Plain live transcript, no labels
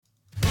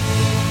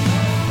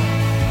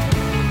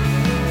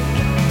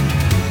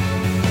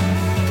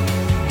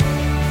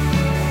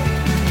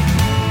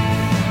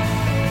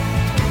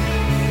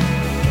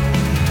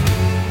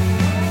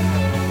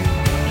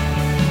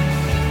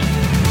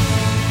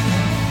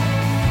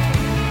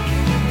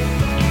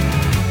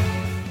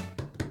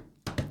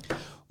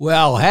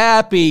Well,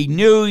 Happy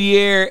New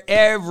Year,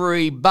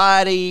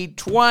 everybody,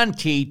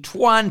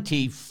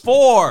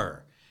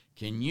 2024.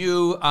 Can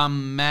you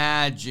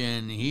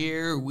imagine?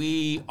 Here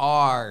we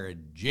are,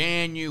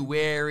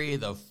 January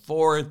the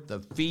 4th, the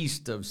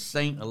Feast of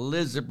St.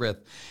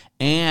 Elizabeth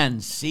Ann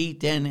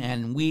Seton,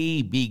 and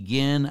we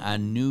begin a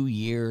new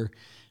year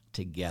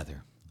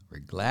together. We're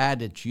glad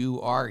that you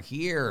are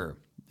here.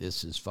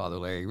 This is Father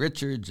Larry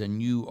Richards,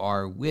 and you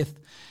are with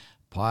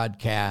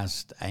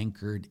Podcast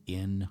Anchored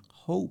in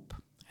Hope.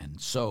 And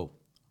so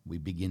we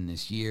begin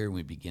this year,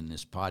 we begin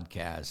this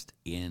podcast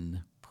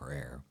in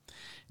prayer.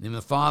 In the name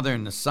of the Father,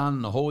 and the Son,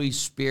 and the Holy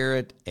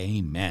Spirit,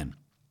 amen.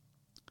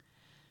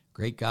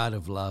 Great God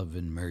of love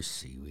and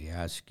mercy, we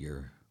ask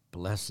your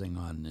blessing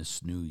on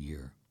this new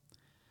year,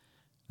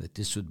 that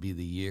this would be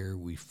the year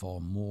we fall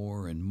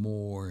more and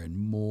more and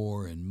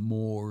more and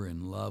more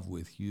in love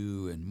with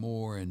you, and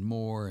more and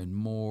more and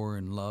more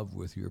in love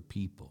with your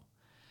people.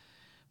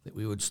 That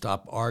we would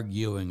stop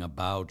arguing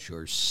about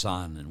your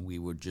Son, and we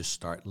would just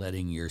start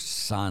letting your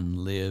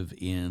Son live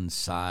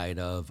inside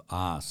of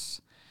us.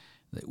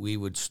 That we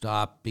would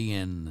stop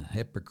being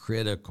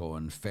hypocritical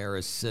and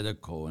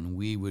pharisaical, and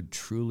we would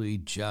truly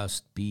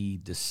just be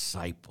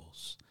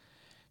disciples.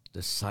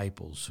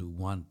 Disciples who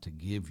want to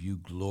give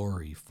you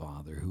glory,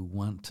 Father, who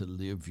want to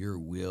live your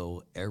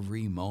will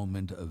every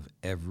moment of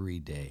every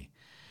day.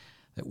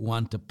 That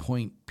want to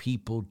point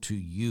people to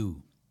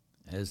you,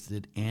 as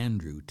did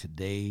Andrew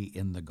today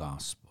in the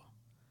gospel.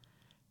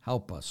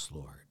 Help us,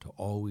 Lord, to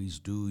always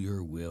do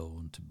your will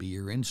and to be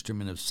your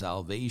instrument of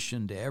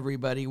salvation to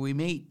everybody we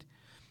meet.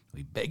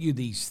 We beg you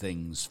these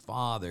things,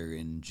 Father,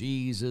 in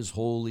Jesus'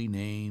 holy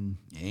name,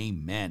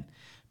 amen.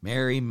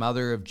 Mary,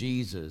 Mother of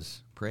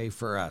Jesus, pray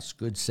for us.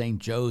 Good Saint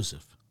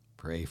Joseph,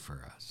 pray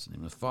for us. In the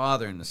name of the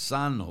Father, and the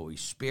Son, and the Holy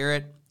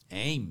Spirit,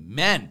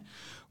 amen.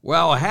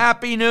 Well,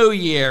 Happy New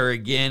Year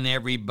again,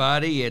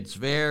 everybody. It's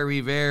very,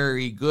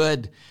 very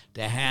good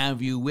to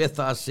have you with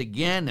us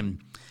again.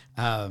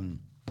 And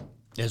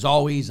as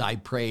always, I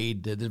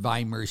prayed the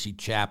Divine Mercy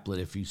Chaplet.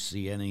 If you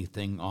see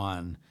anything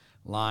online,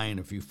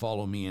 if you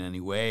follow me in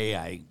any way,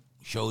 I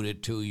showed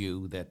it to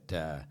you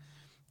that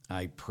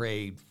I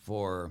prayed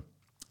for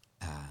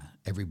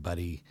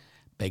everybody.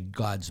 Beg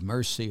God's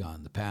mercy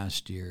on the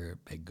past year,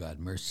 beg God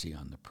mercy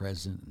on the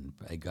present, and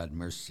beg God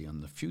mercy on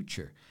the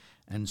future.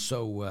 And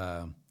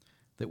so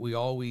that we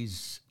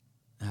always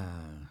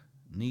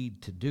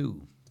need to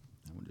do.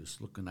 I'm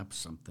just looking up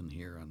something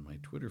here on my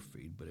Twitter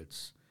feed, but it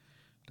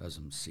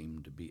doesn't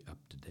seem to be up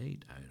to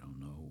date. I don't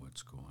know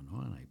what's going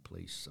on. I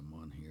placed some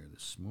on here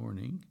this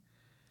morning.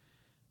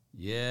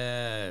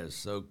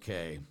 Yes,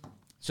 okay.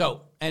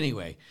 So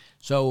anyway,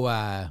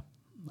 I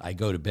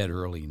go to bed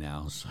early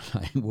now, so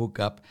I woke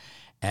up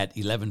at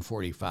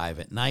 11:45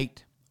 at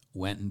night,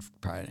 went in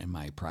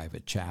my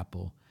private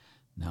chapel,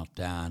 knelt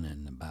down,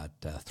 and about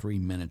 3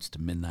 minutes to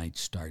midnight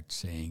start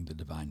saying the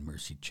Divine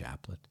Mercy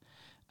Chaplet.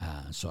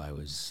 So I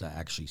was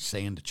actually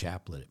saying the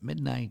chaplet at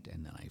midnight,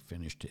 and then I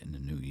finished it in the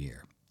new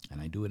year.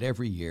 And I do it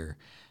every year,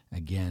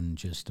 again,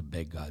 just to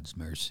beg God's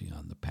mercy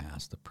on the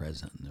past, the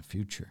present, and the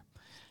future.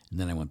 And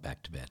then I went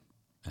back to bed.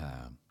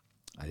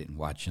 I didn't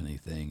watch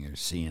anything or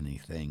see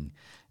anything.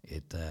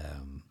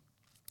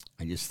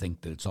 I just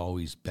think that it's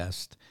always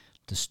best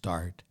to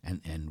start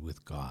and end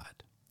with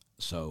God.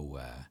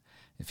 So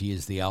if he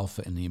is the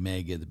Alpha and the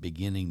Omega, the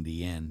beginning,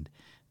 the end,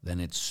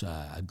 then it's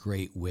a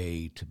great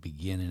way to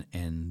begin and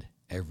end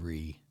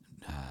every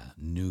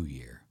new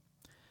year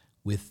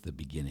with the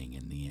beginning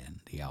and the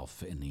end, the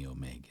Alpha and the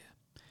Omega,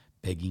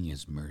 begging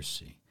his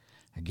mercy.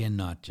 Again,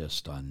 not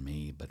just on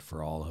me, but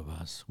for all of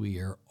us. We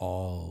are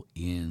all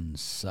in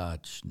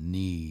such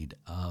need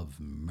of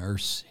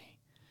mercy,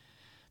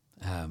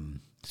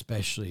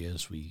 especially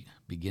as we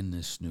begin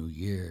this new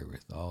year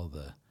with all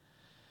the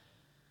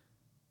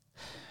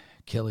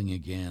killing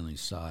again. We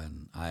saw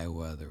in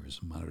Iowa there was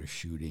another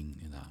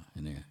shooting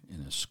in a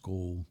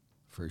school,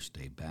 first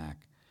day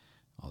back.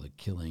 All the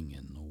killing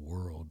in the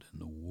world and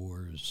the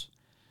wars,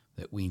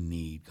 that we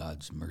need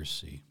God's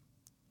mercy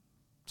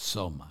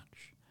so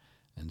much.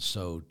 And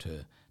so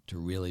to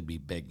really be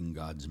begging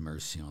God's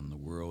mercy on the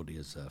world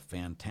is a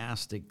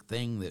fantastic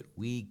thing that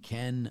we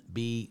can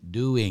be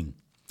doing.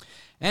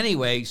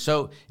 Anyway,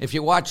 so if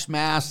you watched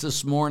Mass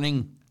this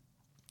morning,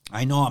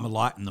 I know I'm a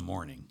lot in the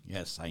morning.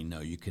 Yes, I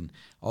know. You can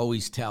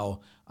always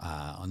tell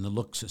on the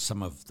looks of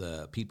some of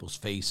the people's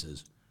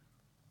faces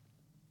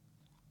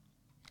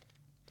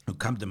who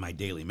come to my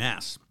daily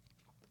Mass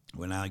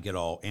when I get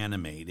all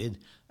animated.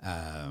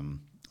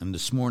 And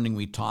this morning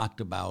we talked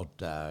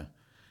about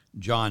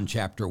John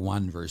chapter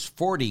 1, verse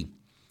 40,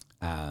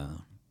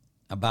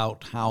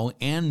 about how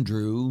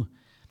Andrew,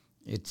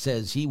 it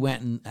says he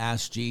went and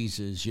asked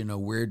Jesus,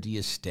 where do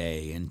you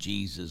stay? And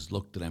Jesus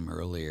looked at him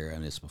earlier,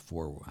 and it's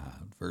before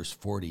verse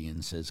 40,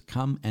 and says,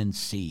 come and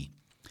see.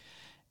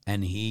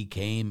 And he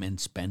came and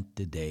spent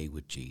the day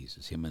with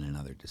Jesus, him and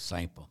another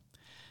disciple.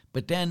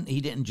 But then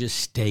he didn't just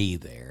stay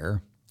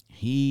there.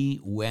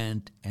 He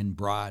went and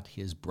brought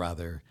his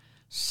brother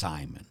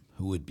Simon,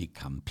 who would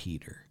become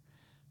Peter,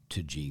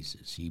 to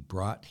Jesus. He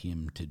brought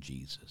him to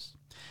Jesus.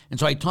 And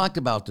so I talked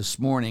about this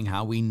morning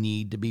how we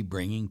need to be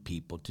bringing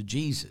people to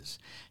Jesus.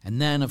 And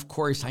then, of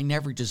course, I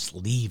never just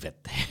leave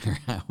it there.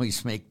 I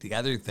always make the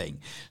other thing.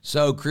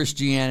 So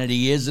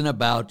Christianity isn't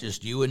about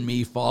just you and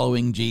me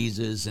following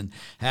Jesus and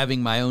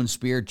having my own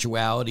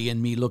spirituality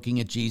and me looking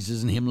at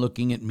Jesus and him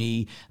looking at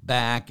me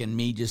back and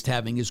me just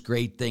having this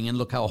great thing and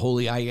look how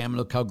holy I am,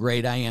 look how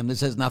great I am.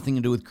 This has nothing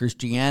to do with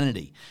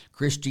Christianity.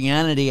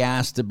 Christianity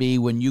has to be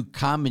when you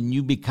come and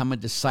you become a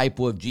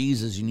disciple of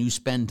Jesus and you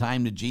spend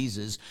time to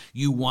Jesus,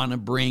 you want to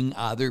bring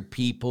other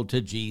people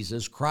to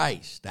Jesus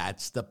Christ.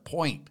 That's the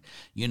point.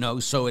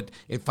 So it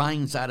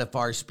finds out if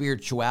our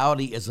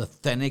spirituality is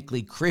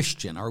authentically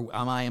Christian, or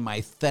am I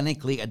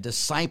authentically a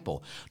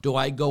disciple? Do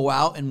I go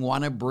out and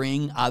want to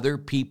bring other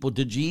people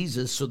to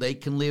Jesus so they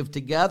can live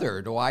together?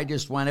 Or do I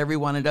just want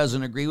everyone who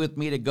doesn't agree with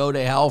me to go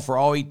to hell for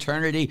all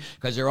eternity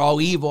because they're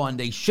all evil and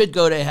they should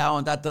go to hell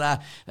and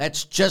da-da-da?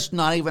 That's just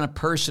not even a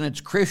person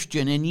that's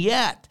Christian. And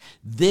yet,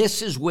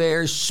 this is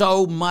where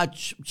so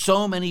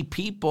many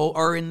people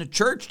are in the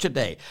church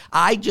today.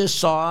 I just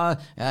saw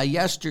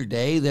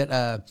yesterday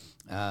that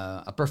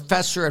a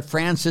professor at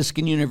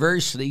Franciscan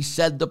University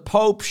said the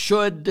Pope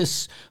should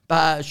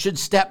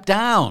step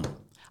down.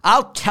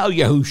 I'll tell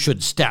you who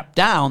should step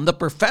down, the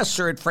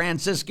professor at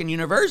Franciscan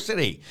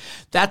University.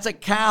 That's a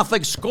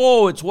Catholic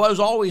school. It was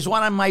always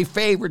one of my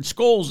favorite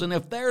schools. And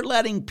if they're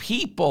letting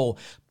people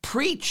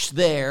preach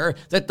there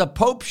that the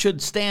Pope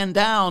should stand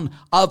down,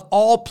 of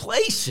all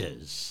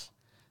places,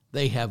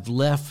 they have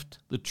left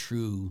the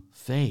true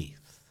faith.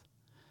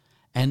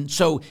 And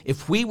so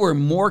if we were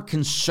more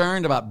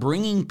concerned about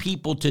bringing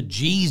people to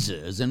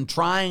Jesus and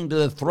trying to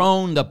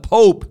dethrone the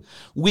Pope,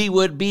 we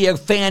would be a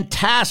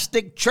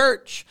fantastic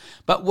church.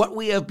 But what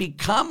we have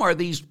become are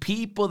these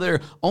people that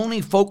are only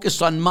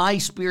focused on my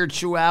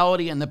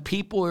spirituality and the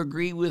people who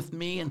agree with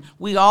me. And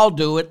we all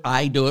do it.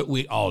 I do it.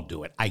 We all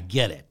do it. I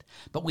get it.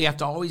 But we have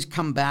to always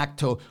come back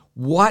to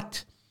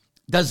what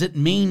does it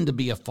mean to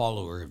be a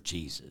follower of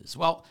Jesus?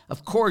 Well,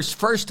 of course,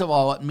 first of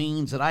all, it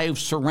means that I have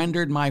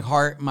surrendered my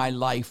heart, my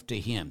life to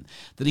him,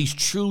 that he's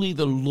truly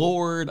the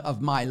Lord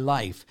of my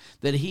life,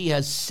 that he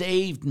has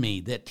saved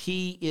me, that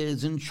he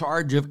is in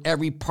charge of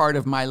every part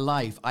of my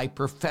life. I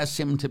profess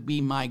him to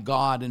be my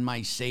God and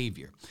my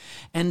Savior.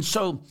 And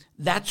so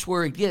that's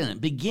where, again,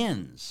 it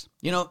begins.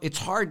 It's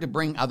hard to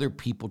bring other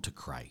people to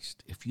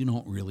Christ if you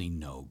don't really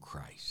know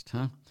Christ,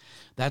 huh?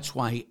 That's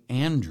why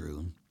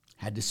Andrew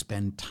had to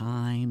spend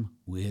time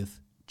with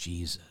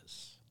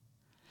Jesus.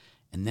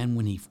 And then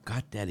when he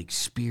got that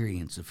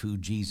experience of who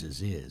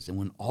Jesus is, and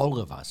when all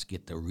of us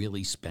get to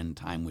really spend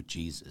time with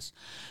Jesus,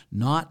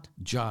 not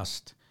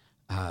just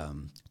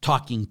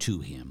talking to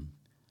him,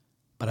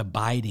 but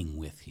abiding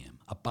with him,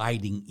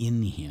 abiding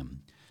in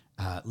him,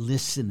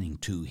 listening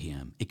to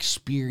him,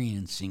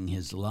 experiencing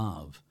his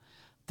love,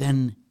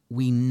 then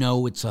we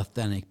know it's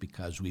authentic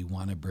because we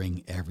want to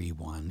bring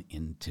everyone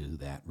into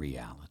that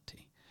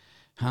reality.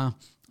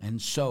 And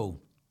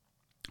so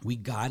we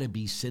got to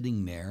be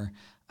sitting there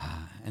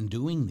and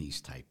doing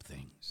these type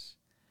things.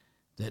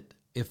 That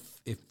if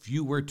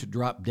you were to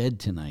drop dead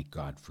tonight,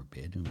 God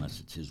forbid, unless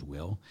it's his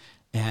will,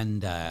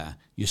 and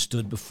you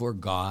stood before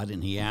God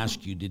and he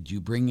asked you, did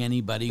you bring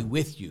anybody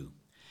with you?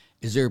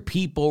 Is there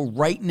people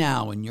right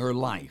now in your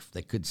life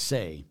that could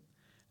say,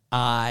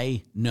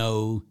 I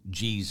know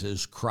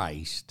Jesus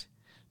Christ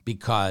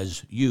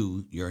because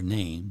your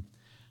name,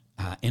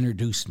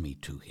 introduced me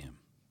to him.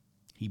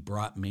 He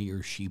brought me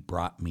or she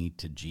brought me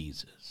to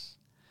Jesus.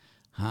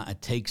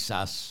 It takes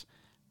us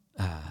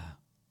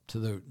to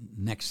the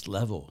next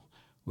level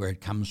where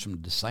it comes from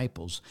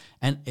disciples.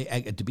 And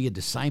to be a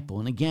disciple,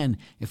 and again,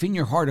 if in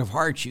your heart of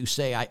hearts you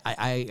say,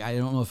 I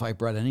don't know if I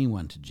brought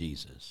anyone to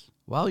Jesus,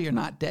 well, you're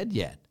not dead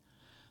yet.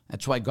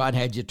 That's why God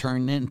had you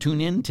tune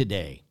in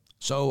today.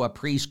 So a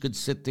priest could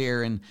sit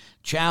there and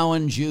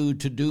challenge you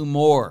to do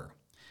more.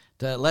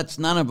 Let's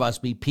none of us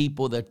be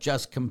people that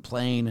just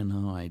complain and,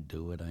 I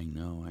do it, I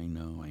know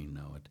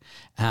it.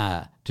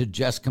 To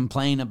just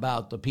complain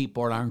about the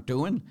people that aren't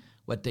doing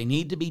what they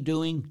need to be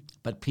doing,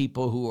 but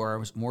people who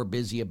are more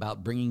busy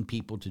about bringing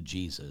people to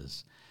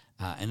Jesus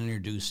and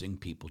introducing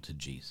people to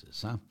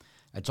Jesus.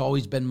 That's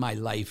always been my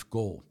life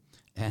goal.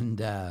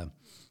 And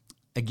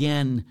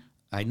again,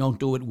 I don't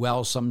do it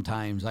well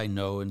sometimes, I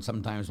know, and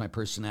sometimes my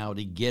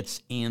personality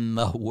gets in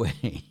the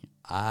way.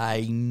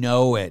 I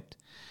know it.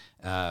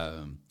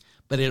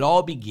 But it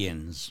all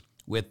begins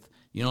with,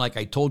 like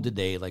I told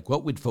today, like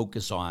what we'd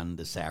focus on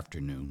this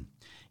afternoon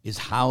is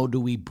how do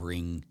we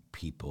bring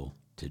people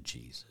to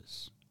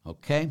Jesus,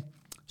 okay?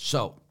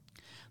 So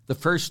the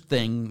first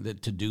thing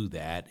to do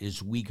that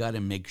is we got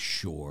to make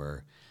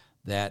sure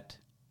that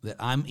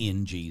I'm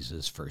in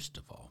Jesus first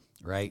of all,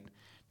 right?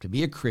 To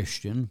be a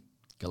Christian,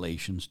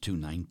 Galatians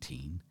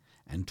 2:19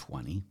 and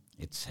 20,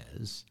 it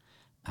says,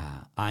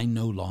 I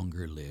no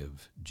longer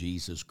live,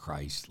 Jesus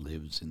Christ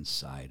lives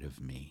inside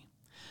of me.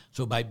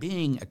 So by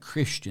being a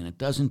Christian, it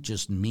doesn't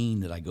just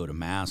mean that I go to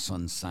Mass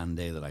on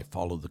Sunday, that I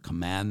follow the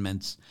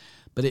commandments,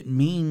 but it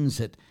means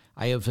that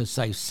I have, as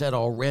I said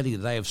already,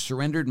 that I have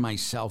surrendered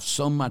myself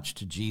so much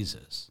to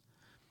Jesus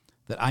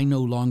that I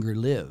no longer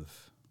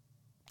live,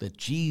 that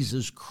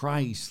Jesus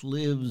Christ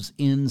lives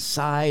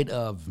inside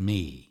of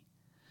me.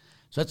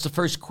 So that's the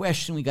first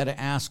question we got to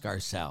ask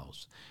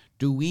ourselves.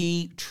 Do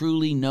we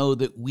truly know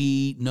that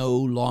we no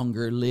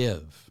longer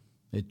live,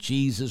 that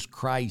Jesus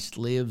Christ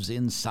lives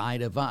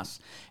inside of us?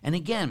 And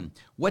again,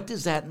 what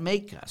does that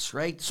make us,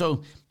 right?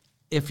 So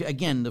if,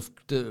 again,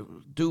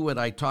 to do what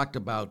I talked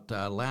about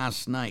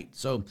last night.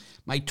 So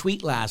my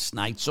tweet last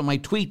night, so my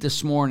tweet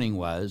this morning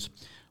was,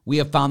 we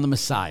have found the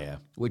Messiah,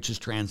 which is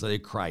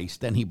translated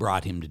Christ, and he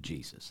brought him to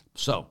Jesus.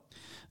 So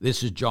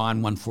this is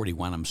John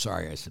 1:41. I'm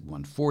sorry, I said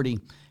 1:40.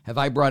 Have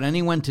I brought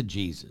anyone to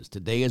Jesus?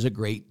 Today is a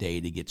great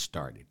day to get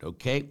started,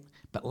 okay?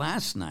 But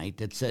last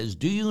night it says,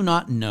 do you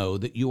not know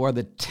that you are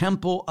the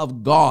temple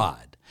of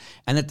God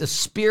and that the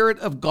Spirit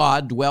of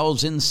God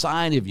dwells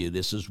inside of you?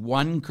 This is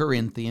 1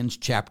 Corinthians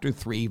chapter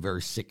 3,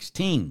 verse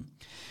 16.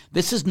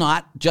 This is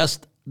not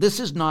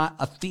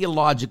a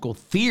theological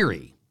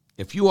theory.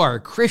 If you are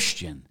a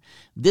Christian,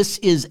 this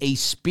is a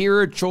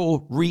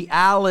spiritual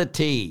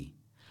reality.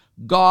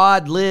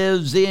 God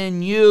lives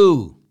in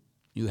you.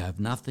 You have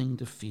nothing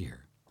to fear.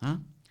 Huh?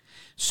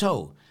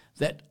 So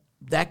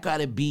that got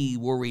to be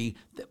where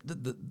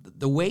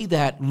the way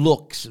that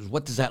looks is,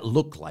 what does that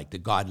look like,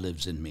 that God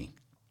lives in me?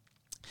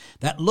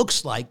 That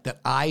looks like that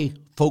I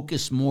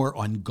focus more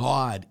on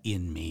God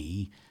in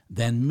me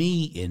than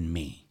me in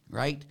me,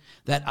 right?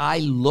 That I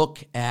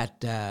look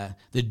at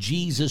the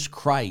Jesus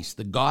Christ,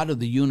 the God of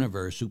the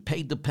universe, who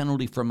paid the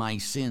penalty for my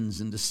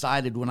sins and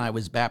decided when I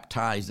was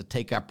baptized to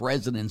take up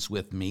residence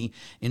with me,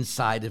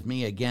 inside of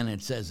me. Again,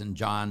 it says in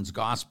John's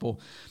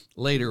gospel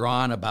later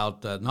on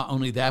about not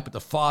only that, but the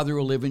Father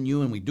will live in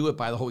you, and we do it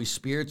by the Holy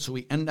Spirit, so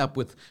we end up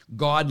with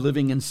God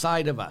living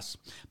inside of us.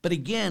 But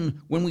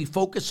again, when we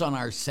focus on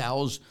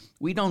ourselves,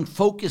 we don't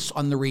focus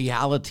on the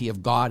reality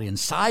of God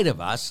inside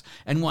of us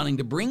and wanting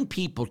to bring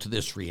people to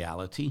this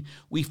reality.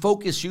 We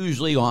focus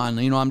usually on,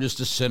 I'm just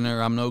a sinner,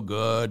 I'm no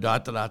good,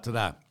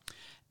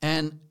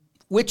 and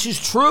which is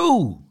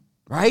true,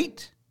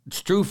 right?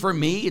 It's true for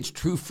me, it's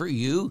true for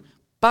you,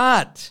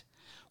 but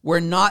we're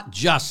not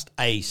just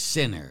a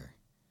sinner.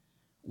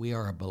 We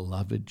are a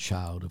beloved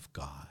child of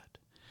God.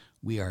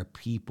 We are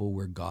people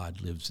where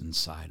God lives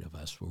inside of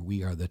us, where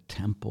we are the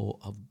temple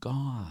of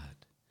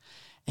God.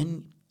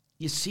 And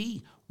you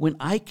see, when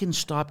I can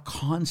stop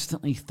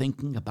constantly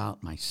thinking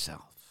about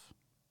myself,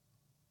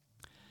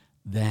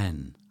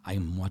 then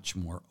I'm much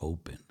more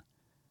open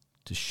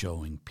to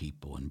showing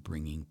people and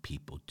bringing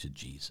people to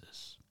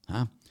Jesus.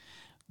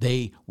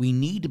 We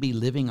need to be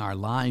living our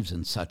lives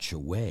in such a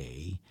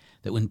way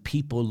that when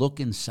people look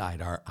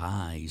inside our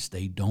eyes,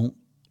 they don't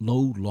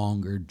no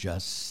longer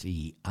just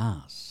see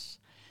us.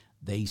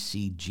 They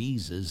see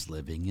Jesus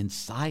living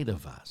inside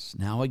of us.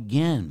 Now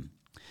again,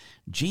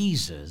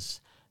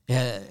 Jesus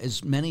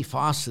is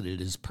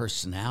many-faceted, his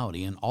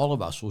personality, and all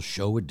of us will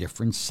show a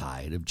different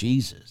side of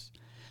Jesus.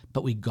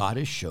 But we got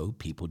to show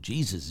people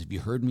Jesus. If you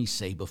heard me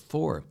say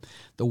before,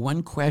 the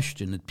one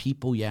question that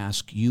people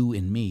ask you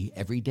and me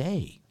every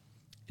day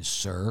is,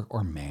 sir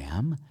or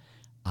ma'am,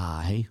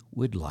 I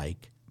would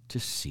like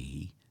to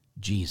see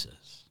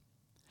Jesus.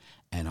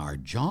 And our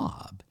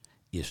job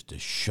is to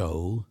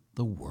show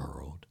the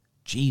world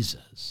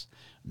Jesus,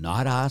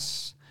 not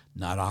us,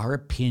 not our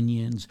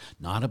opinions,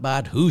 not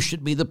about who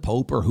should be the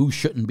Pope or who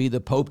shouldn't be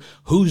the Pope,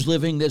 who's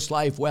living this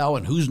life well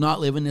and who's not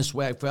living this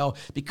life well,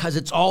 because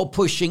it's all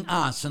pushing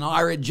us and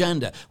our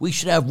agenda. We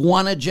should have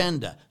one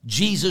agenda,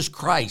 Jesus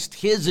Christ,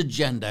 his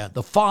agenda,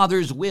 the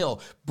Father's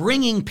will,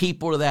 bringing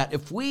people to that.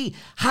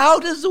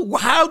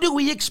 How do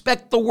we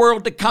expect the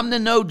world to come to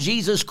know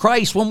Jesus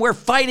Christ when we're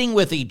fighting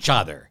with each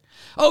other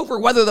over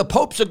whether the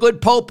Pope's a good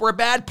Pope or a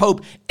bad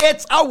Pope?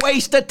 It's a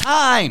waste of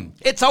time.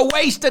 It's a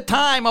waste of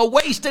time, a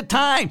waste of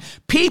time.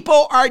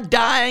 People are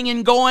dying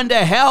and going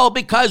to hell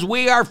because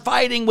we are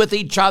fighting with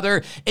each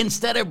other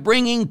instead of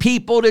bringing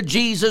people to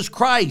Jesus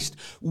Christ.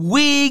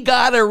 We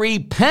got to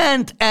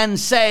repent and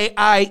say,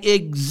 I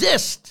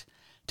exist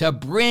to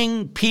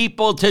bring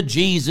people to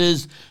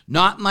Jesus,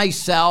 not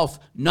myself,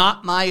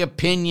 not my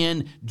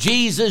opinion.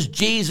 Jesus,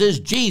 Jesus,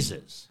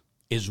 Jesus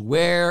is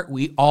where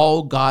we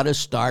all got to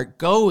start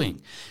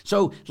going.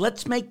 So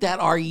let's make that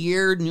our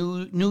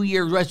New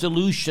Year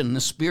resolution, the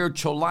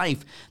spiritual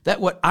life,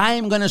 that what I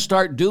am going to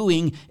start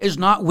doing is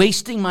not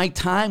wasting my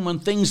time on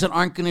things that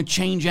aren't going to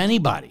change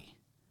anybody.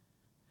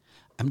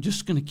 I'm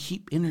just going to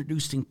keep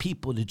introducing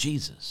people to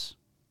Jesus,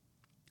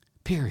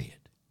 period.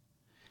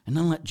 And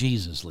then let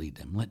Jesus lead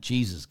them. Let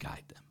Jesus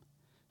guide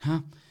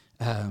them.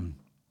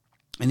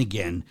 And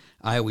again,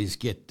 I always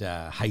get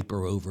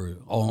hyper over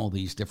all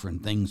these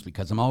different things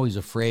because I'm always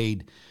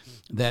afraid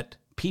that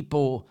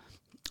people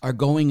are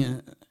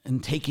going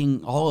and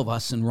taking all of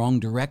us in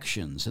wrong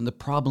directions. And the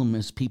problem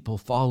is people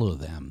follow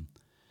them.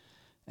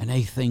 And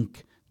they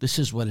think this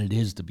is what it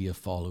is to be a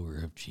follower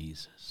of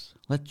Jesus.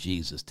 Let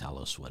Jesus tell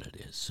us what it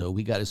is. So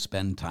we got to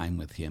spend time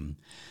with him.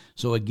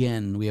 So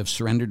again, we have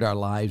surrendered our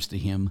lives to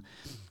him.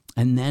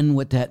 And then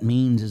what that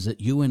means is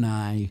that you and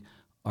I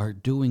are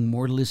doing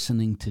more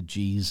listening to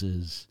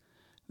Jesus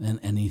than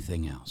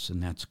anything else,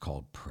 and that's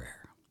called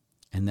prayer.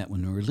 And that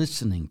when we're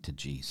listening to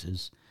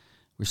Jesus,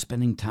 we're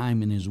spending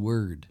time in his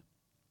word.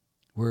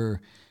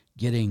 We're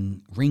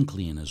getting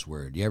wrinkly in his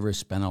word. You ever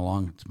it's been a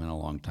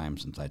long time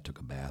since I took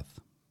a bath.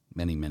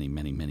 Many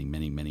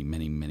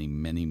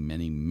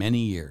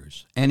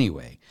years.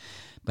 Anyway,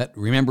 but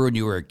remember when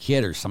you were a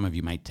kid, or some of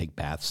you might take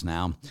baths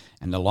now,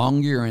 and the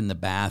longer you're in the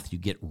bath, you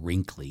get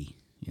wrinkly.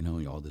 You know,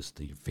 your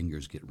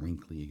fingers get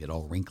wrinkly, you get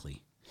all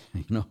wrinkly,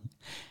 you know.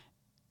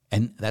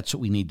 And that's what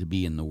we need to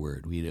be in the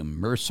Word. We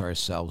immerse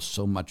ourselves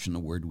so much in the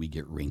Word, we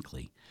get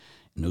wrinkly.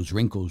 And those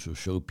wrinkles will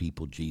show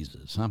people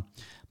Jesus, huh?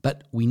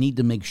 But we need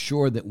to make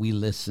sure that we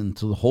listen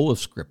to the whole of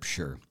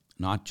Scripture,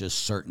 not just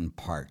certain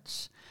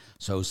parts.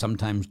 So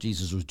sometimes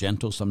Jesus was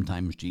gentle,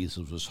 sometimes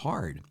Jesus was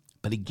hard.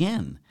 But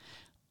again,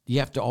 you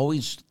have to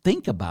always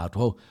think about,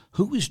 well,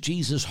 who was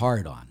Jesus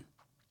hard on?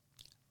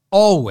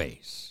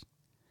 Always.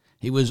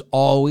 He was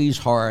always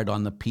hard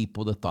on the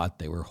people that thought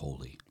they were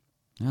holy.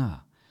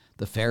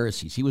 The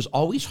Pharisees. He was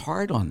always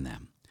hard on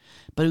them.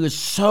 But he was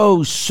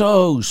so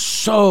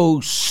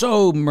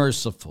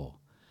merciful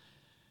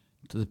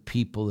to the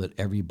people that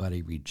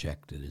everybody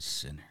rejected as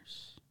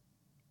sinners.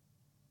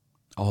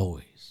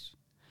 Always.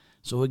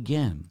 So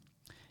again,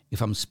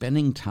 if I'm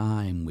spending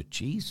time with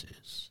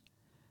Jesus,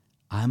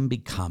 I'm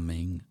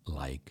becoming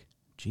like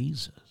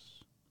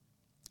Jesus.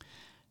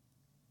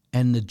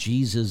 And the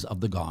Jesus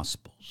of the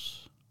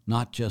Gospels,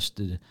 not just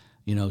the,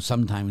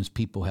 sometimes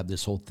people have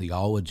this whole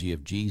theology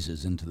of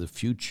Jesus into the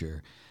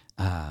future,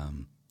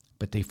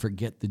 but they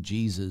forget the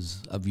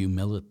Jesus of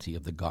humility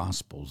of the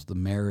Gospels, the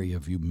Mary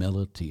of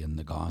humility in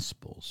the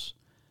Gospels.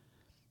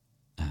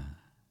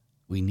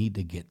 We need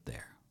to get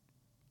there.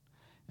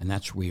 And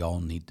that's where we all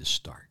need to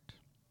start.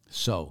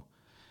 So,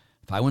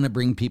 if I want to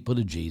bring people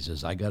to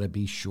Jesus, I got to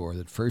be sure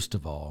that, first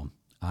of all,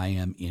 I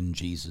am in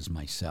Jesus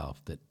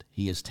myself, that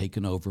he has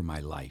taken over my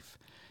life,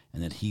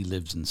 and that he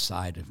lives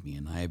inside of me,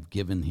 and I have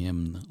given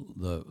him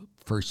the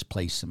first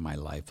place in my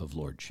life of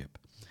lordship.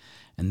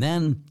 And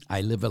then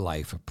I live a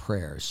life of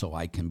prayer so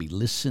I can be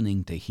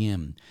listening to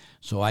him,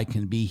 so I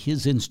can be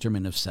his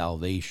instrument of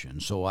salvation,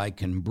 so I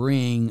can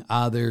bring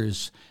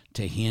others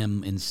to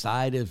him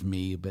inside of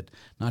me, but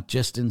not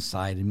just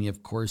inside of me,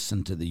 of course,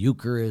 into the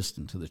Eucharist,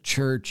 into the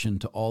church,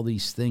 into all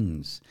these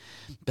things.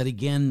 But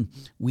again,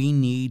 we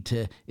need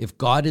to, if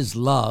God is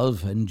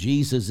love and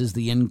Jesus is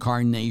the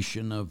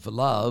incarnation of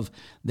love,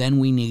 then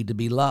we need to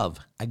be love.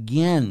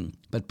 Again,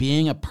 but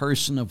being a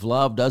person of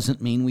love doesn't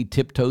mean we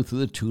tiptoe through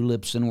the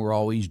tulips and we're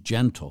always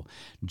gentle.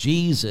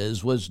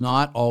 Jesus was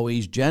not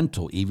always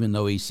gentle, even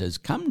though he says,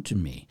 "Come to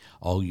me,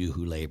 all you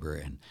who labor,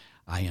 and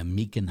I am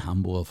meek and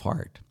humble of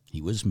heart."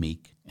 He was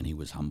meek and he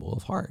was humble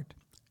of heart,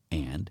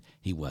 and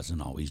he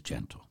wasn't always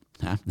gentle.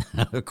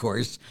 Of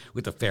course,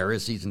 with the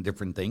Pharisees and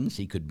different things,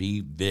 he could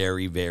be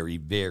very, very,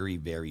 very,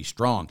 very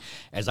strong.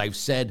 As I've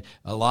said,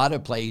 a lot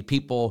of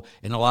people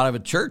in a lot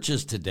of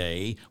churches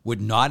today would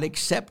not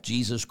accept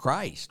Jesus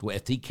Christ.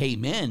 If he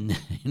came in,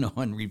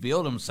 and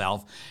revealed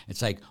himself,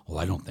 it's like, oh,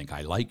 I don't think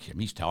I like him.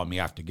 He's telling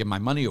me I have to give my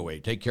money away,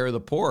 take care of the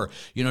poor.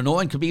 No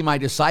one can be my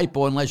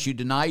disciple unless you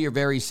deny your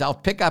very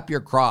self, pick up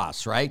your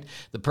cross, right?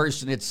 The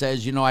person that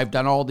says, I've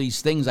done all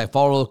these things, I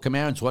follow the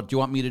commandments, what do you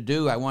want me to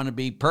do? I want to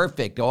be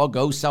perfect. I'll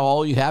go sell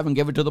all you have and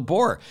give it to the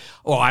poor.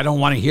 Well, I don't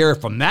want to hear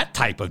from that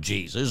type of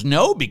Jesus.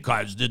 No,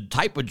 because the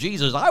type of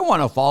Jesus I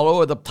want to follow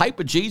are the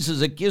type of Jesus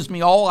that gives me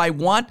all I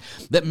want,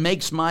 that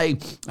makes my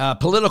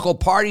political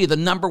party the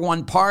number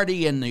one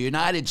party in the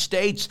United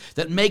States,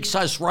 that makes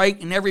us right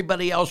and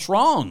everybody else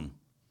wrong.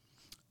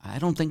 I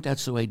don't think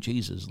that's the way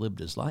Jesus lived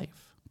his life.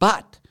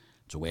 But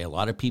it's the way a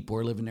lot of people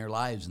are living their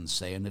lives and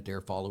saying that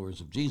they're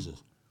followers of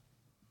Jesus.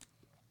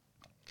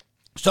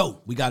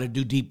 So we got to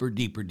do deeper.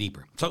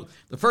 So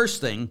the first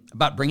thing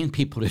about bringing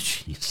people to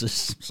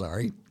Jesus,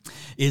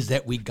 is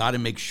that we got to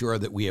make sure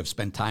that we have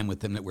spent time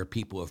with him, that we're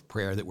people of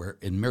prayer, that we're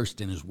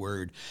immersed in his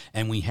word,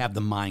 and we have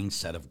the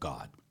mindset of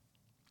God.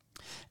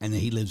 And that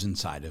he lives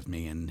inside of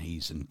me, and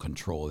he's in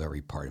control of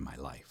every part of my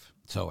life.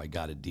 So I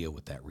got to deal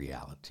with that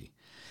reality.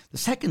 The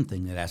second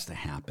thing that has to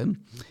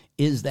happen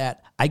is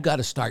that I got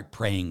to start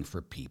praying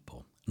for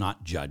people,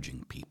 not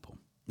judging people.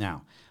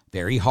 Now,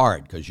 very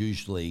hard, because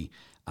usually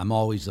I'm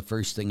always, the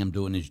first thing I'm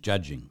doing is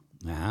judging.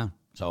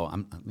 So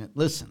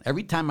listen,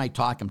 every time I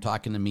talk, I'm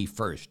talking to me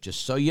first,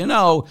 just so you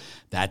know,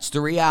 that's the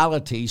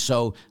reality.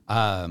 So,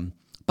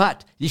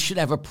 but you should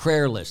have a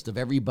prayer list of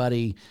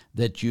everybody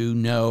that you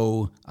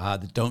know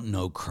that don't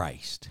know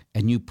Christ,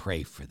 and you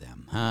pray for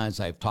them. As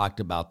I've talked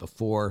about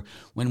before,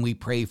 when we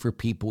pray for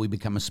people, we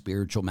become a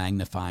spiritual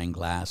magnifying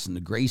glass, and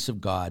the grace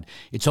of God,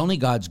 it's only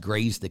God's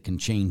grace that can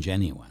change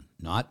anyone.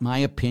 Not my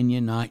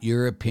opinion, not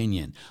your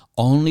opinion.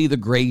 Only the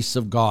grace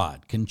of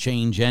God can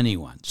change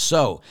anyone.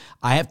 So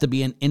I have to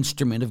be an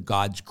instrument of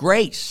God's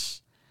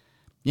grace.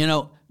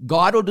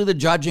 God will do the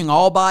judging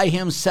all by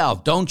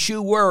himself. Don't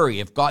you worry.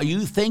 If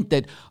you think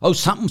that,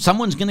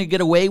 someone's going to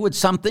get away with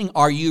something,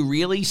 are you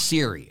really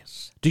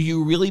serious? Do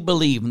you really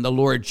believe in the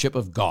lordship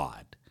of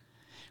God?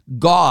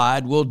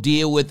 God will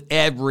deal with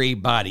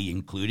everybody,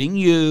 including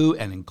you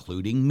and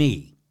including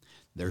me.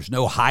 There's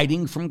no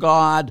hiding from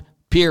God,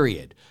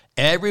 period.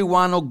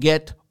 Everyone will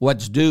get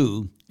what's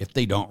due if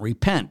they don't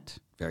repent.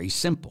 Very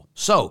simple.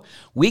 So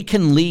we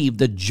can leave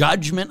the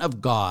judgment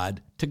of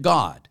God to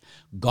God.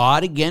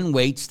 God again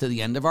waits to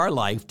the end of our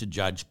life to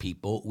judge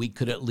people. We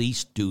could at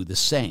least do the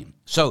same.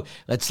 So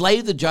let's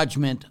lay the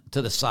judgment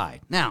to the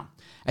side. Now,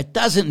 it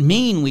doesn't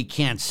mean we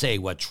can't say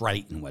what's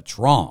right and what's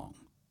wrong.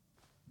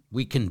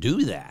 We can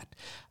do that.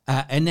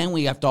 And then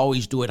we have to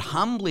always do it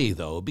humbly,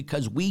 though,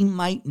 because we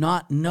might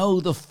not know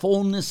the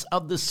fullness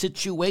of the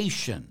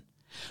situation.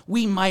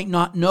 We might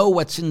not know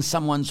what's in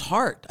someone's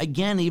heart.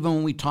 Again, even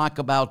when we talk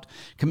about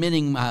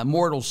committing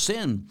mortal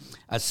sin,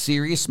 a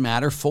serious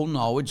matter, full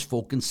knowledge,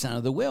 full consent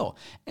of the will.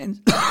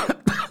 And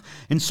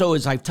and so,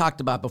 as I've talked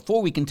about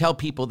before, we can tell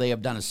people they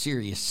have done a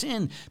serious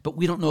sin, but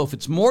we don't know if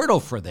it's mortal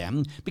for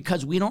them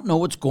because we don't know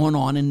what's going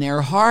on in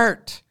their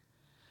heart.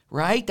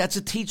 Right? That's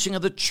a teaching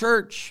of the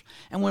church.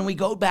 And when we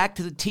go back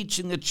to the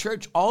teaching of the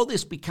church, all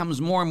this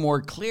becomes more and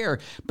more clear,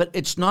 but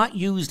it's not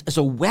used as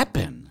a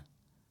weapon.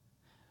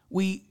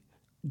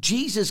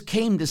 Jesus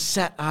came to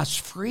set us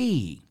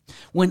free.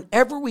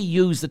 Whenever we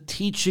use the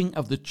teaching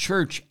of the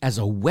church as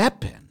a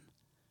weapon,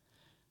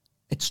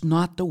 it's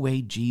not the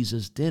way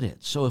Jesus did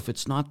it. So if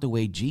it's not the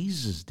way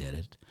Jesus did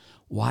it,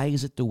 why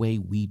is it the way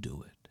we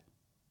do it?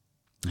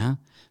 Huh?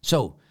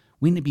 So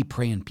we need to be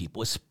praying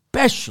people,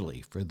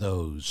 especially for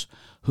those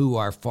who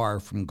are far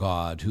from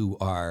God, who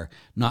are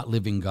not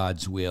living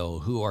God's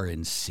will, who are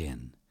in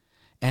sin.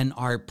 And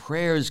our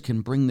prayers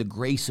can bring the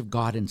grace of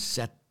God and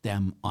set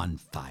them on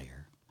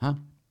fire. Huh?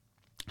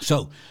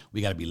 So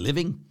we got to be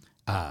living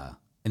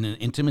in an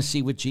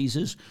intimacy with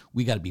Jesus.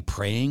 We got to be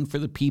praying for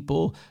the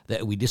people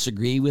that we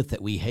disagree with,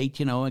 that we hate.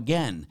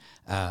 Again,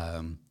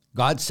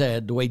 God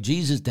said the way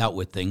Jesus dealt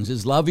with things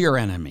is love your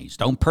enemies.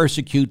 Don't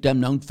persecute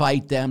them. Don't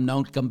fight them.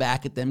 Don't come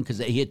back at them because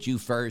they hit you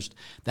first.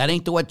 That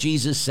ain't what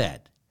Jesus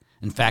said.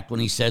 In fact, when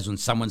he says when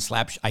someone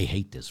slaps, I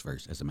hate this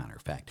verse, as a matter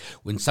of fact.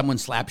 When someone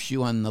slaps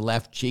you on the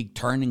left cheek,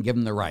 turn and give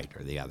them the right,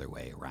 or the other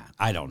way around.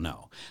 I don't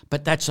know.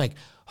 But that's like,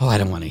 I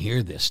don't want to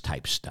hear this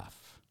type stuff.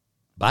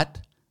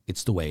 But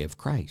it's the way of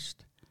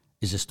Christ.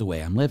 Is this the way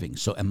I'm living?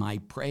 So am I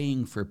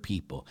praying for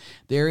people?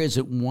 There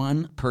isn't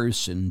one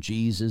person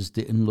Jesus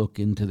didn't look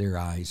into their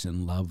eyes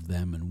and love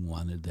them and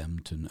wanted them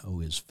to know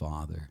his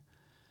Father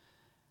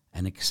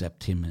and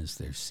accept him as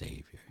their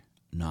Savior.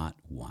 Not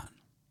one.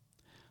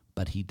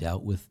 But he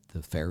dealt with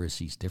the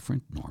Pharisees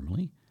different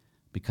normally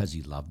because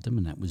he loved them,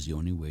 and that was the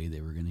only way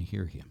they were going to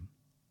hear him.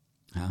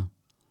 Huh?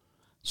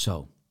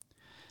 So,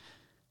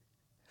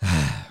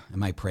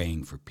 am I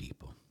praying for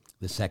people?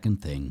 The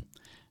second thing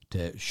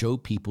to show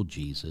people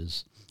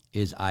Jesus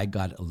is I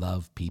got to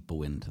love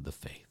people into the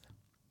faith.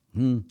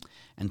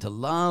 And to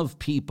love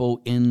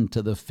people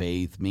into the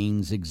faith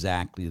means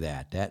exactly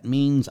that. That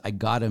means I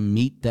got to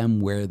meet them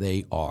where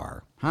they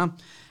are.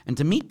 And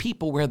to meet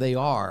people where they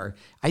are,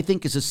 I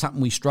think is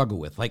something we struggle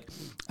with. Like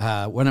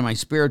one of my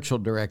spiritual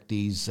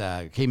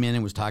directees came in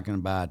and was talking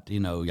about,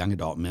 young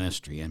adult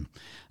ministry. And,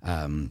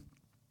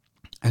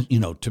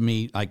 to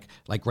me,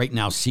 like right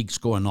now, Seek's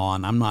going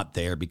on. I'm not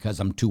there because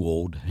I'm too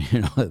old.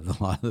 A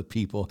lot of the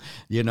people,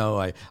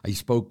 I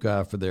spoke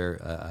for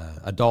their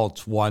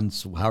adults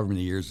once, however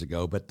many years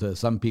ago. But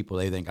some people,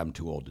 they think I'm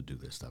too old to do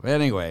this stuff.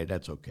 Anyway,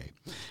 that's okay.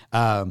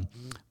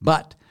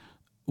 But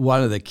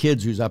one of the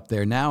kids who's up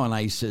there now, and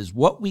I says,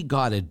 what we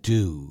got to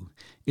do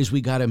is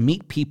we got to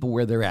meet people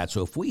where they're at.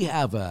 So if we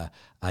have a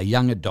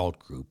young adult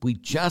group, we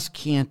just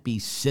can't be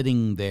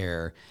sitting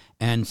there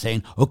and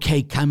saying,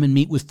 okay, come and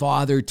meet with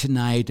Father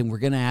tonight, and we're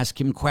going to ask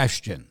him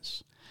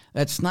questions.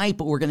 That's nice,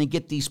 but we're going to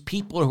get these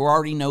people who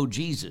already know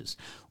Jesus.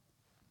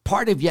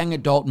 Part of young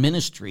adult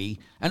ministry,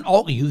 and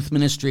all youth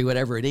ministry,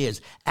 whatever it is,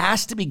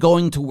 has to be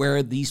going to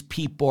where these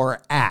people are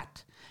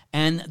at,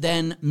 and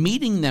then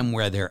meeting them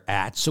where they're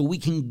at so we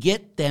can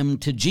get them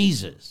to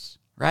Jesus,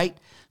 right?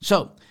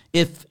 So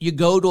if you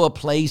go to a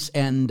place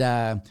and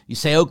you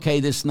say, okay,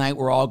 this night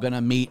we're all going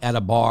to meet at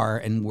a bar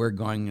and we're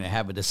going to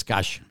have a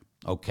discussion.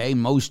 Okay,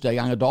 most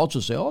young adults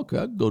will say, okay,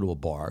 I'll go to a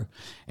bar.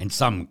 And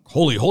some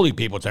holy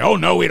people say, oh,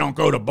 no, we don't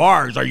go to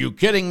bars. Are you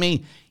kidding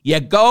me?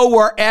 You go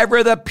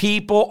wherever the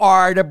people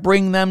are to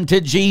bring them to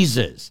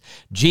Jesus.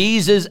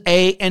 Jesus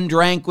ate and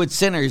drank with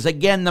sinners.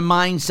 Again, the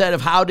mindset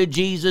of how did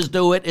Jesus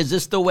do it? Is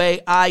this the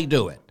way I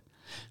do it?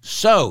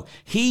 So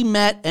he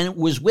met and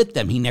was with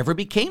them. He never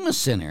became a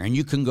sinner. And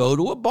you can go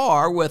to a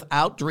bar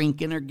without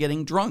drinking or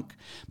getting drunk.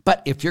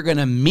 But if you're going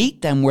to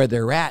meet them where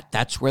they're at,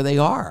 that's where they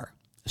are.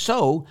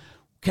 So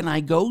can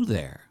I go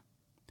there?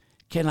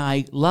 Can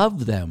I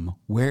love them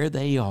where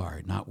they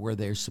are, not where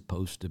they're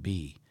supposed to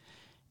be?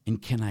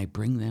 And can I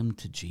bring them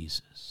to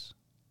Jesus?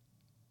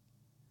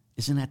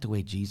 Isn't that the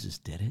way Jesus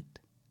did it?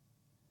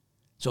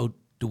 So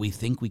do we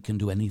think we can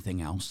do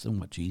anything else than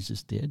what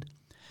Jesus did?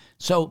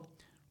 So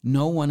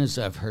no one, as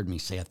I've heard me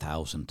say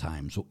 1,000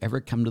 times, will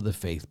ever come to the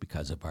faith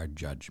because of our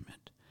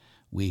judgment.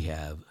 We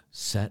have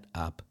set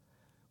up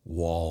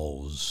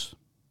walls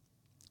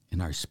in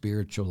our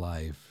spiritual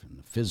life, in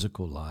the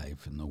physical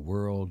life, in the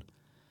world.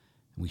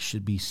 We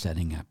should be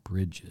setting up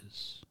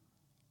bridges.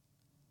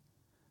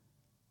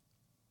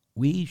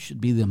 we should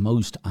be the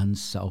most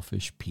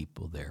unselfish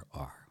people there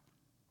are.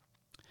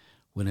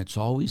 When it's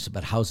always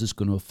about how's this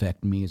going to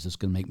affect me, is this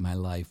going to make my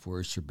life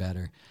worse or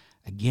better?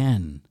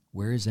 Again,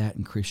 where is that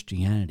in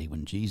Christianity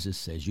when Jesus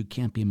says you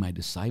can't be my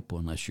disciple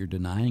unless you're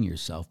denying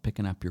yourself,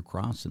 picking up your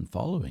cross, and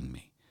following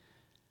me?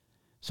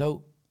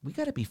 So we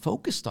got to be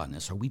focused on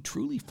this. Are we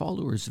truly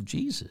followers of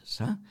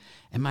Jesus?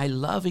 Am I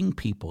loving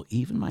people,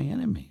 even my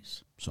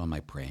enemies? So am I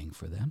praying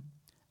for them?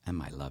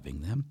 Am I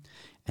loving them?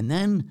 And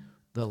then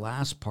the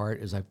last part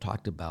is, I've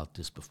talked about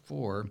this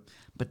before,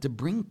 but to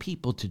bring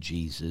people to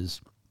Jesus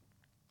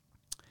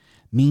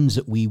means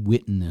that we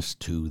witness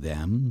to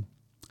them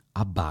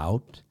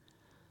about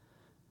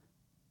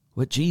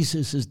what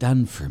Jesus has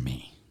done for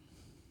me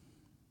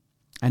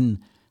and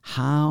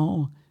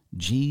how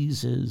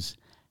Jesus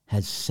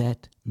has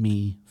set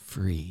me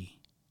free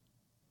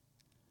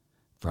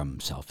from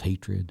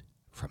self-hatred,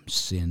 from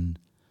sin,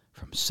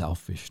 from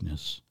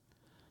selfishness,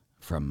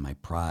 from my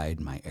pride,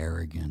 my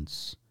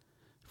arrogance,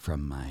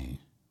 from my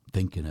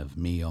thinking of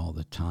me all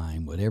the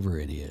time, whatever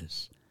it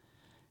is.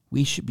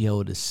 We should be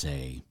able to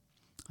say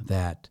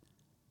that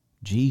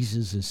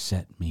Jesus has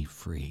set me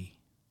free,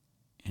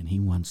 and he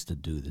wants to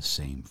do the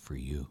same for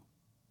you.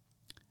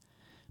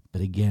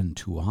 But again,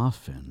 too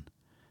often,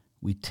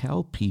 we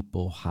tell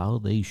people how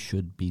they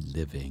should be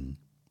living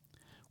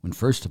when,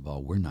 first of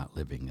all, we're not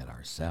living it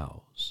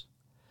ourselves.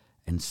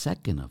 And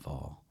second of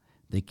all,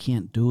 they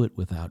can't do it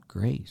without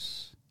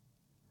grace.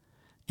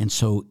 And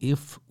so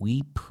if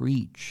we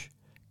preach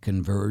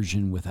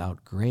conversion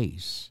without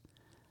grace,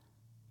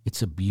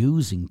 it's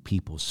abusing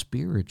people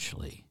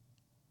spiritually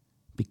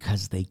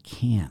because they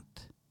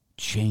can't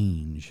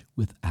change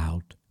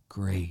without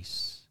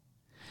grace.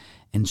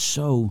 And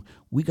so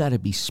we got to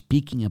be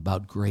speaking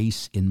about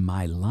grace in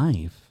my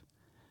life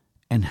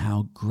and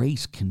how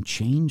grace can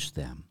change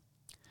them.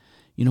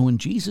 You know, when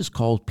Jesus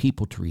called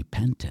people to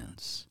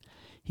repentance,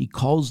 he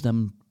calls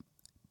them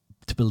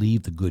to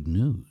believe the good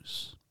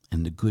news.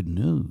 And the good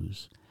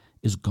news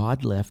is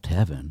God left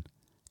heaven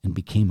and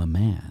became a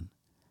man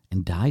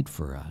and died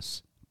for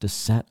us to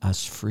set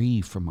us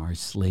free from our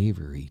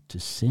slavery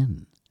to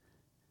sin.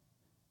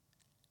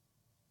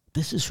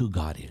 This is who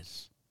God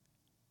is.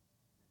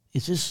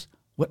 Is this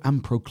what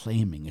I'm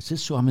proclaiming? Is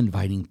this who I'm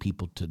inviting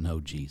people to know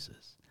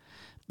Jesus?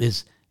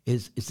 Is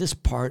this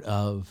part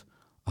of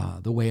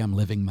the way I'm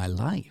living my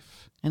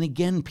life? And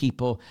again,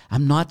 people,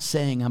 I'm not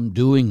saying I'm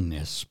doing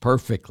this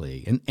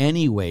perfectly in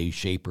any way,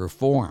 shape, or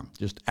form.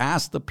 Just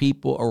ask the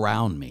people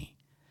around me.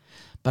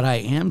 But I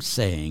am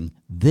saying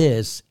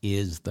this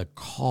is the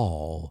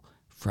call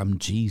from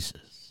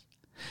Jesus.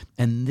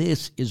 And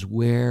this is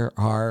where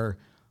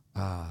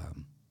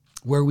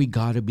where we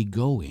got to be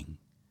going,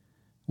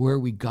 where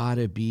we got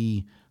to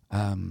be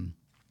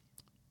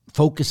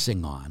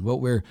focusing on,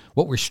 what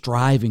we're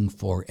striving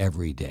for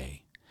every day.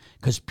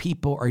 Because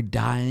people are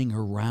dying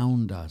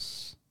around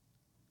us,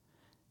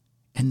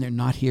 and they're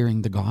not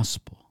hearing the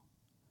gospel.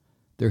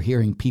 They're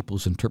hearing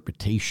people's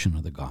interpretation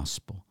of the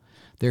gospel.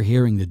 They're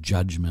hearing the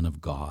judgment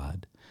of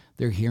God.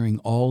 They're hearing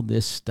all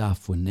this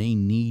stuff when they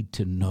need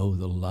to know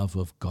the love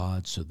of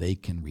God so they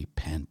can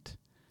repent.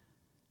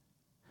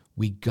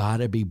 We got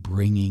to be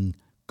bringing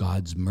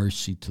God's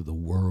mercy to the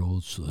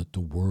world so that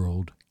the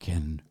world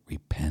can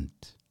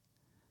repent.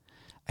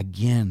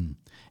 Again,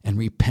 and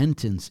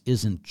repentance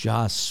isn't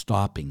just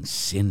stopping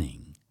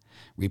sinning.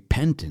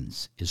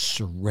 Repentance is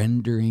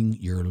surrendering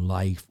your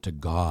life to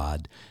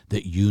God,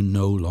 that you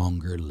no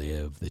longer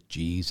live, that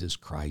Jesus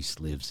Christ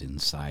lives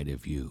inside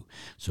of you.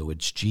 So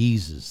it's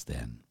Jesus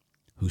then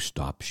who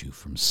stops you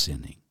from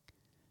sinning.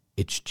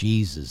 It's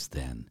Jesus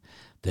then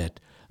that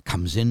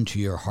comes into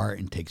your heart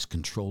and takes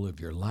control of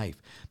your life.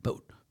 But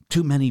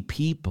too many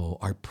people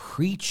are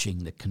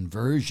preaching the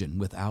conversion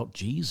without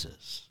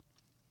Jesus.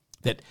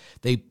 That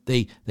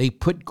they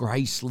put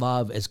Christ's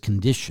love as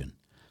condition.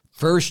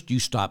 First you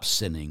stop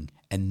sinning,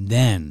 and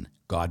then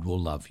God will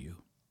love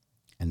you.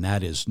 And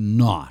that is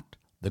not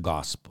the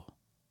gospel.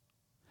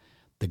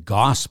 The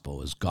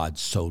gospel is God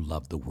so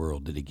loved the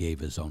world that he gave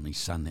his only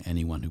son, that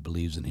anyone who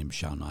believes in him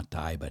shall not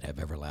die but have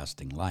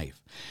everlasting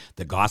life.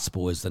 The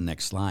gospel is the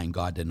next line.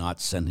 God did not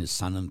send his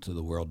son into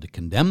the world to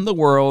condemn the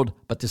world,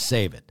 but to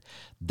save it.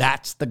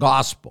 That's the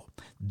gospel.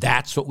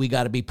 That's what we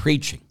got to be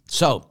preaching.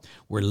 So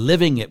we're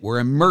living it. We're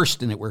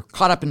immersed in it. We're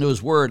caught up into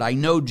his word. I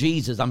know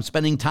Jesus. I'm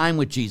spending time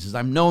with Jesus.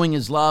 I'm knowing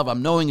his love.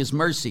 I'm knowing his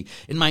mercy.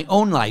 In my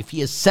own life,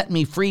 he has set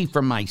me free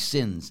from my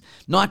sins,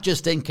 not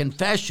just in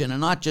confession and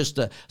not just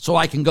so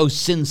I can go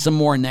sin some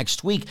more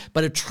next week,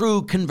 but a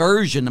true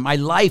conversion. My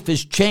life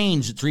is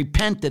changed. It's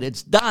repented.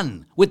 It's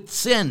done with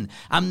sin.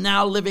 I'm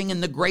now living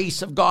in the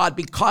grace of God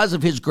because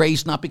of his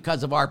grace, not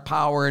because of our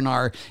power and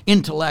our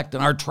intellect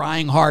and our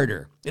trying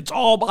harder. It's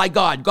all by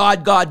God.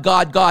 God, God,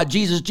 God, God.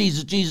 Jesus,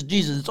 Jesus, Jesus,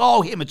 Jesus. It's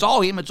all him. It's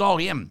all him. It's all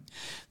him.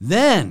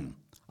 Then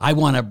I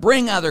want to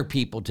bring other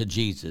people to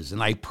Jesus,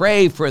 and I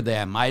pray for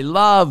them. I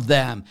love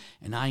them,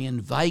 and I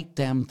invite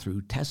them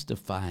through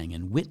testifying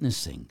and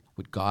witnessing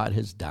what God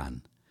has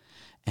done.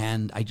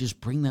 And I just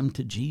bring them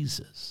to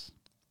Jesus,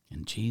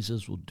 and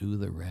Jesus will do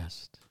the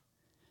rest.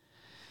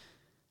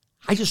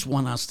 I just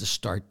want us to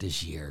start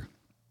this year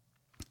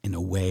in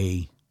a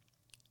way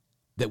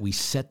that we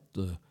set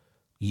the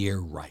year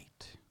right.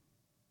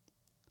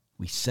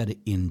 We set it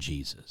in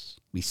Jesus.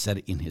 We set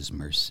it in his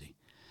mercy.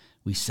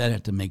 We set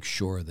it to make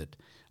sure that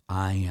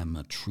I am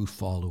a true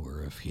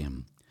follower of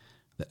him,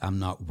 that I'm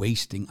not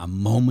wasting a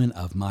moment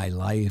of my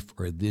life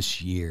or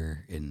this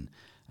year in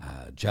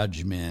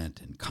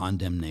judgment and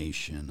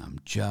condemnation. I'm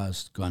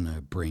just going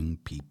to bring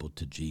people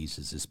to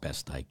Jesus as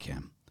best I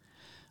can.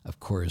 Of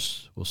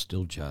course, we'll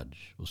still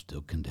judge, we'll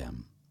still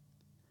condemn.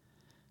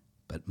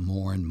 But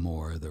more and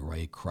more, the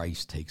way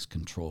Christ takes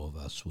control of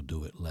us, we'll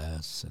do it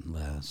less and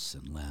less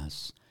and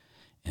less.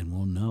 And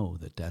we'll know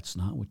that that's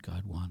not what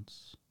God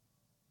wants.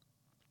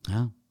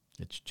 No,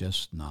 it's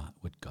just not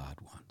what God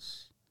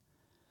wants.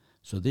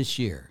 So this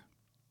year,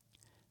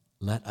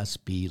 let us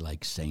be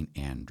like St.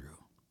 Andrew,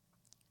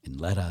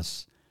 and let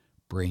us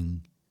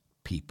bring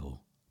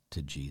people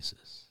to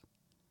Jesus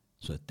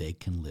so that they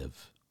can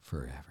live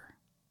forever.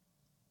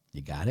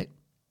 You got it?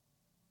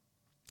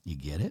 You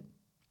get it?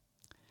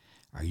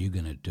 Are you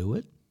going to do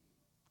it?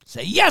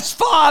 Say, yes,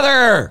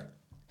 Father!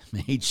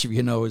 May each of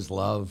you know his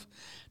love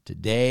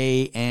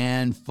today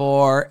and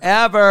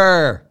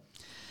forever.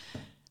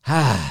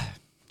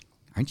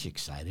 Aren't you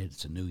excited?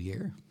 It's a new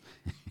year.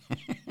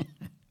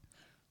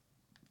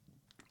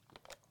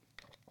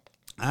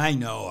 I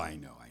know.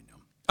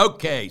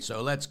 Okay,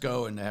 so let's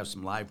go and have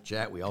some live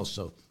chat.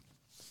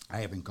 I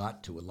haven't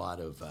got to a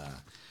lot of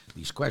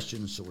these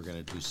questions, so we're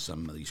going to do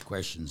some of these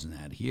questions and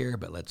that here,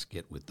 but let's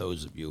get with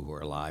those of you who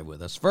are live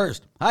with us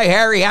first. Hi,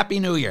 Harry. Happy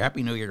New Year.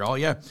 Happy New Year to all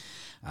you.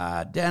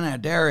 Dana,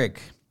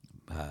 Derek,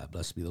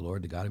 blessed be the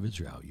Lord, the God of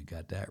Israel. You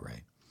got that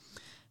right.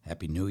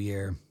 Happy New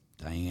Year.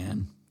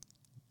 Diane.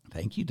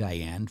 Thank you,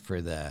 Diane,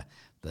 for the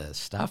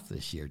stuff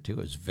this year, too. It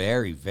was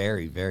very,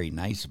 very, very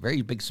nice.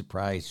 Very big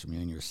surprise from you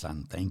and your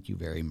son. Thank you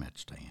very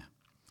much, Diane.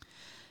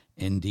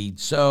 Indeed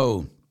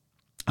so.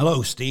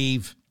 Hello,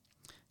 Steve.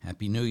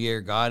 Happy New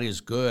Year. God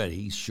is good.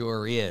 He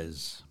sure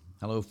is.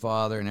 Hello,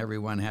 Father, and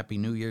everyone. Happy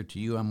New Year to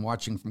you. I'm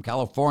watching from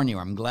California.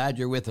 I'm glad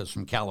you're with us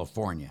from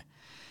California.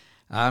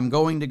 I'm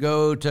going to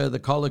go to the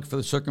collect for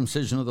the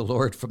circumcision of the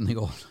Lord from the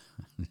old.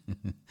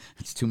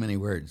 It's too many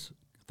words.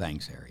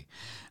 Thanks, Harry.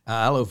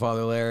 Hello,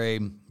 Father Larry.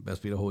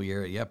 Best be the whole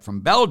year. Yep,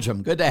 from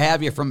Belgium. Good to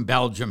have you from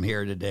Belgium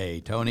here today,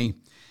 Tony.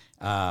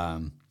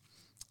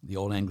 The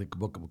Old Anglican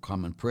Book of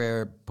Common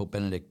Prayer. Pope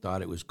Benedict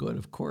thought it was good,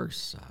 of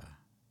course.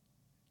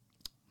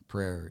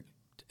 Prayer,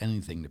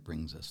 anything that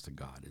brings us to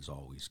God is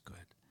always good.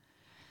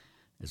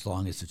 As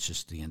long as it's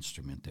just the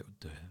instrument that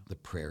the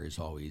prayer is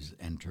always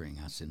entering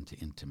us into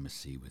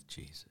intimacy with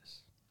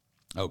Jesus.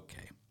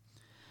 Okay.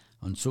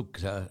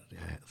 Unsuk,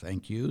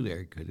 thank you.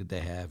 Very good to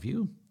have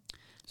you.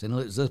 St.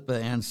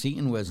 Elizabeth Ann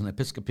Seton was an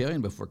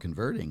Episcopalian before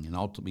converting and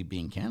ultimately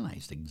being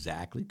canonized.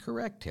 Exactly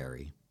correct,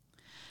 Terry.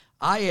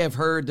 I have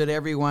heard that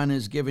everyone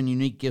is given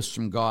unique gifts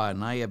from God,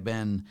 and I have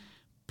been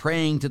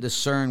praying to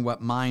discern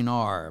what mine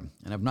are,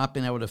 and have not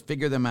been able to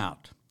figure them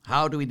out.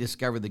 How do we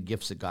discover the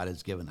gifts that God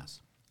has given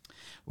us?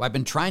 Well, I've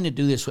been trying to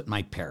do this with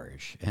my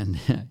parish, and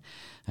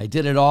I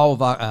did it all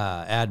of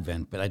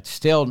Advent, but I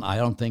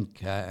don't think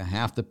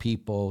half the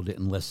people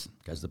didn't listen,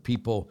 because the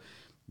people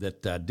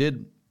that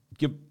did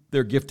give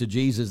their gift to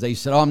Jesus, they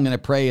said, I'm going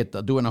to pray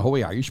at doing a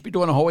Holy Hour. You should be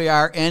doing a Holy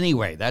Hour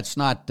anyway. That's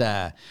not...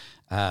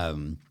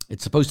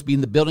 it's supposed to be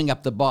in the building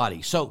up the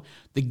body. So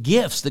the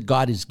gifts that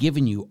God has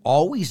given you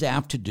always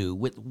have to do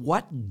with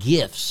what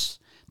gifts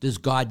does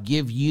God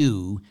give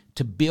you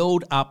to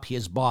build up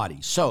his body.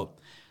 So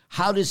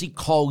how does he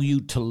call you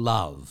to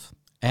love?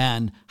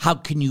 And how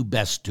can you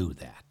best do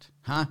that?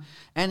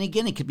 And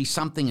again, it could be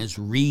something as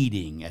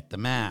reading at the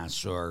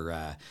Mass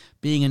or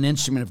being an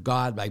instrument of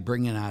God by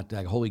bringing out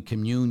Holy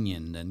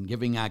Communion and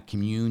giving out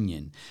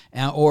communion.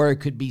 Or it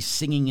could be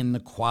singing in the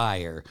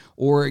choir.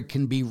 Or it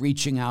can be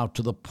reaching out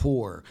to the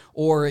poor.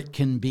 Or it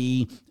can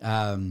be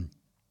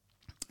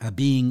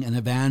being an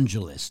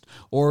evangelist,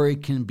 or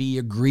it can be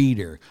a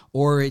greeter,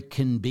 or it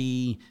can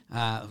be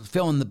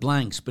fill in the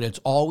blanks, but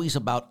it's always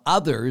about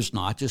others,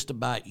 not just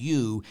about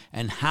you,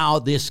 and how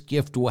this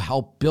gift will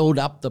help build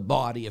up the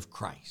body of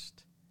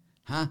Christ.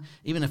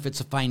 Even if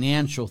it's a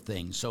financial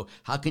thing. So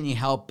how can you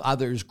help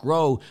others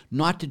grow,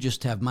 not to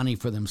just have money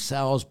for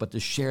themselves, but to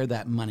share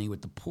that money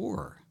with the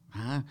poor?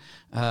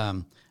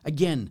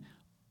 Again,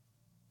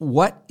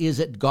 what is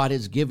it God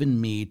has given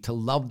me to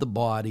love the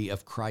body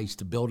of Christ,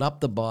 to build up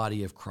the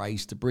body of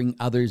Christ, to bring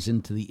others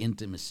into the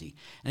intimacy?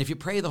 And if you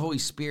pray the Holy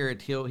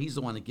Spirit, he's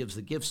the one that gives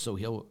the gifts, so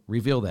he'll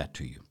reveal that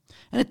to you.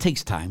 And it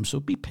takes time,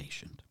 so be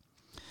patient.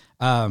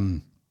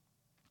 Blessed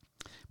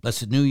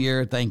New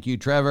Year. Thank you,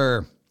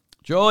 Trevor.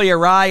 Julia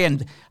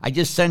Ryan, I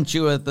just sent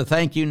you the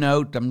thank you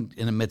note. I'm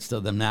in the midst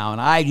of them now,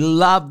 and I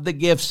love the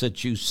gifts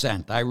that you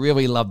sent. I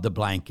really love the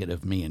blanket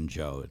of me and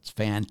Joe. It's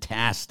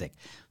fantastic.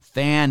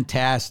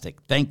 Fantastic.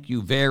 Thank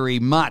you very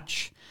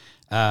much.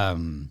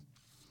 Thank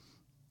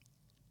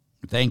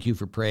you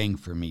for praying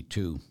for me,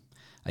 too.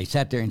 I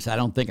sat there and said, I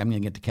don't think I'm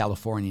going to get to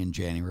California in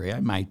January. I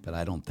might, but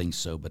I don't think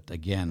so. But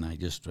again,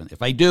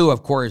 if I do,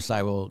 of course,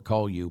 I will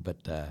call you.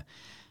 But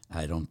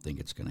I don't think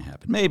it's going to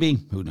happen. Maybe,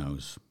 who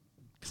knows?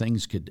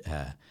 Things could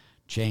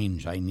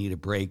change. I need a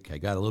break. I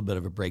got a little bit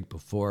of a break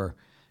before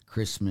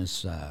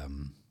Christmas,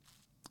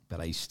 but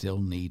I still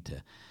need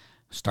to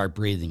start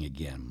breathing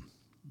again.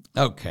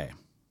 Okay.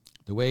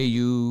 The way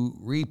you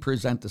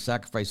represent the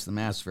sacrifice of the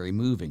Mass is very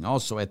moving.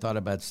 Also, I thought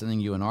about sending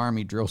you an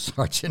Army drill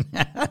sergeant.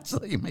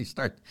 So you may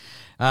start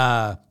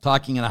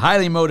talking in a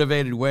highly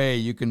motivated way.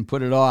 You can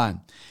put it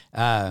on.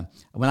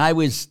 When I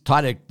was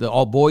taught at the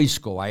all-boys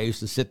school, I used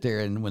to sit there,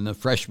 and when the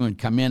freshmen would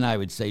come in, I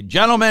would say,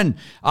 "Gentlemen,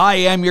 I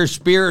am your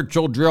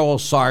spiritual drill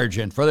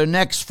sergeant. For the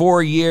next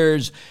 4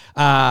 years,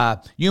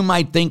 you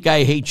might think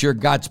I hate your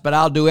guts, but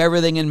I'll do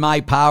everything in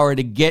my power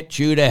to get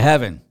you to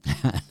heaven."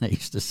 I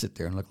used to sit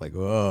there and look like,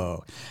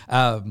 whoa.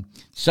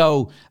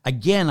 So,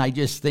 again, I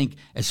just think,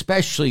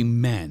 especially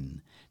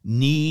men,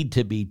 need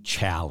to be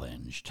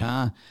challenged.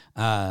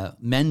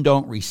 Men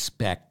don't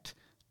respect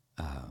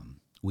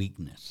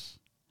weakness.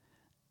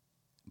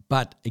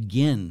 But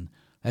again,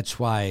 that's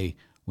why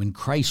when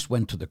Christ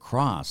went to the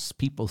cross,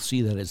 people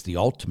see that as the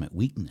ultimate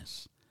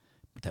weakness.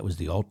 But that was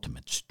the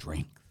ultimate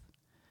strength.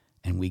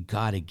 And we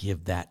got to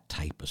give that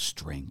type of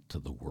strength to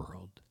the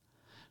world.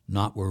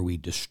 Not where we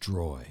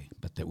destroy,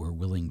 but that we're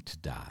willing to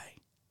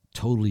die.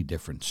 Totally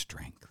different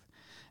strength.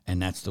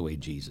 And that's the way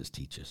Jesus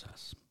teaches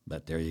us.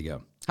 But there you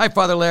go. Hi,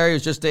 Father Larry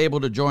was just able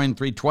to join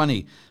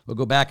 320. We'll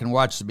go back and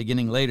watch the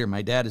beginning later.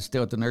 My dad is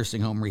still at the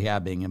nursing home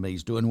rehabbing him, but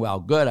he's doing well.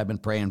 Good. I've been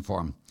praying for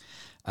him.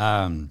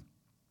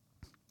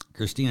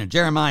 Christina,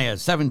 Jeremiah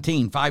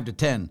 17,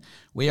 5-10.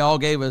 We all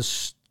gave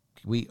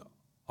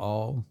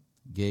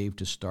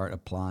to start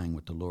applying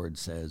what the Lord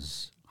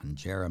says on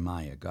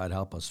Jeremiah. God,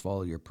 help us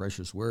follow your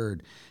precious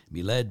word,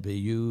 be led by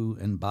you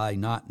and by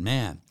not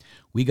man.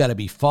 We got to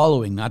be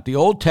following not the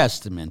Old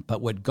Testament, but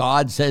what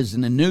God says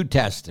in the New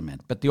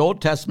Testament. But the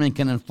Old Testament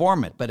can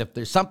inform it. But if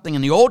there's something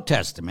in the Old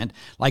Testament,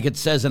 like it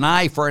says an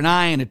eye for an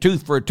eye and a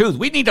tooth for a tooth,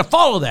 we need to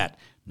follow that.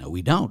 No,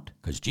 we don't,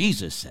 because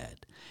Jesus said,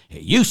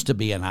 it used to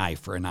be an eye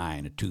for an eye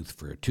and a tooth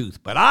for a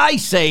tooth. But I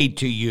say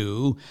to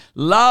you,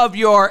 love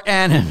your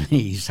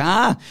enemies,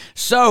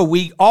 So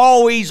we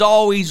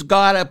always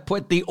got to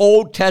put the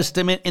Old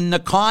Testament in the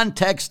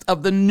context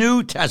of the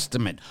New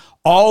Testament.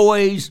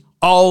 Always,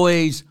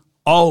 always,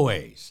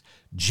 always.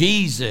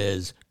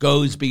 Jesus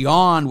goes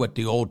beyond what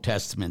the Old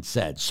Testament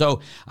said.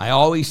 So I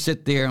always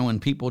sit there, and when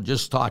people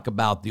just talk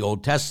about the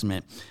Old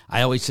Testament,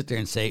 I always sit there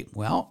and say,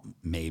 well,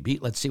 maybe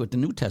let's see what the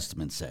New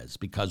Testament says,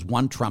 because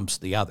one trumps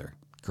the other.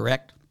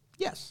 Correct?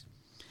 Yes.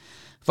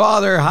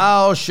 Father,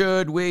 how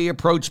should we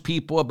approach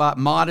people about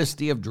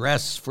modesty of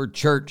dress for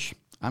church?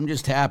 I'm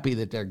just happy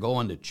that they're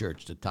going to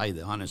church, to tell you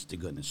the honest to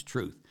goodness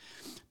truth.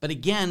 But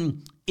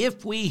again,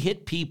 if we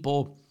hit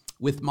people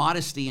with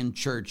modesty in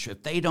church,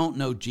 if they don't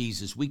know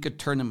Jesus, we could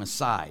turn them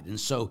aside. And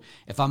so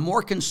if I'm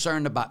more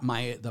concerned about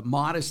the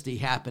modesty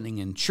happening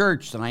in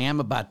church than I am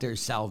about their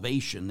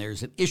salvation,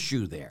 there's an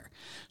issue there.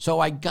 So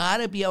I got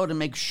to be able to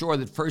make sure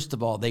that, first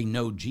of all, they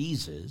know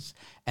Jesus.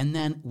 And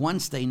then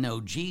once they know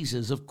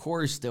Jesus, of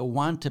course, they'll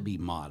want to be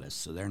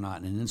modest so they're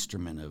not an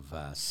instrument of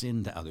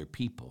sin to other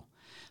people.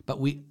 But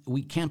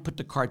we can't put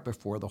the cart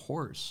before the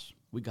horse.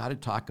 We got to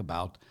talk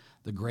about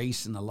the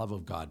grace and the love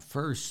of God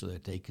first so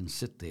that they can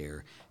sit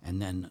there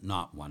and then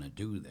not want to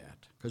do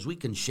that. Because we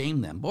can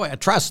shame them. Boy,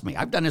 trust me,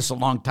 I've done this a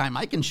long time.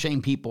 I can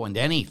shame people into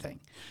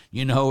anything,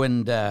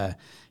 and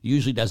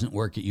usually doesn't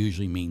work. It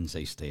usually means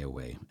they stay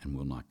away and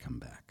will not come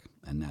back.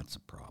 And that's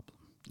a problem.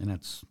 And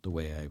that's the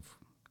way I've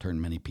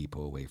turned many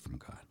people away from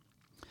God.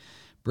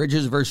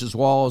 Bridges versus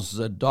walls is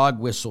a dog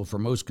whistle for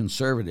most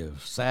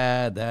conservatives.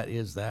 Sad that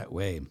is that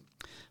way.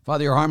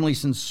 Father, your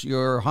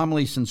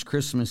homily since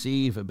Christmas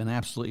Eve have been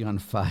absolutely on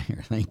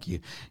fire. Thank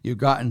you. You've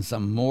gotten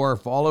some more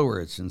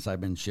followers since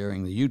I've been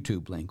sharing the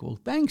YouTube link. Well,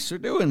 thanks for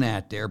doing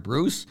that there,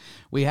 Bruce.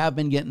 We have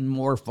been getting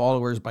more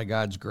followers by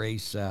God's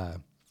grace.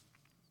 I'm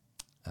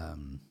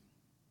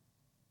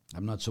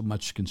not so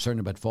much concerned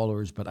about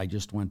followers, but I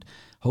just want,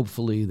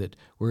 hopefully, that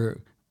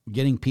we're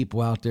getting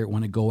people out there that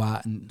want to go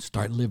out and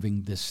start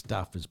living this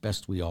stuff as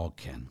best we all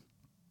can.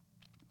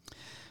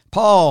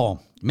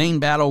 Paul, main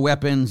battle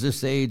weapons,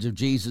 this age of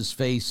Jesus'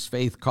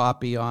 faith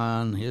copy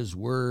on his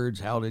words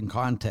held in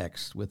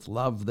context. With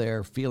love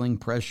there, feeling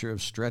pressure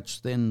of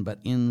stretched thin, but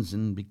ends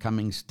in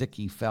becoming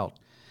sticky felt.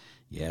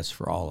 Yes,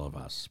 for all of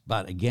us.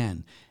 But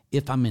again,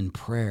 if I'm in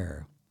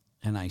prayer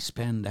and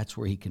that's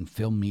where he can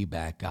fill me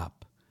back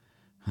up.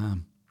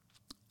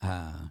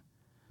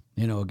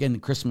 Again,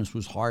 Christmas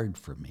was hard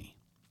for me.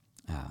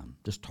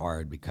 Just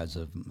hard because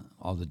of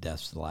all the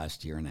deaths the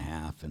last year and a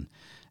half.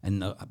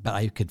 But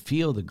I could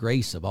feel the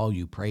grace of all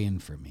you praying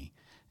for me.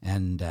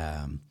 And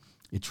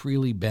it's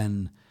really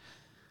been,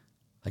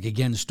 like,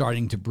 again,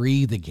 starting to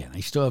breathe again. I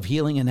still have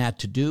healing in that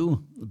to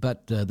do,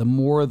 but the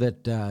more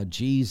that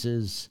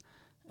Jesus,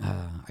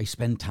 I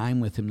spend time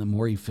with him, the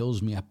more he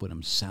fills me up with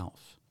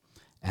himself.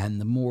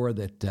 And the more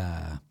that,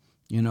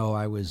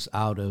 I was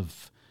out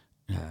of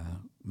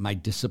my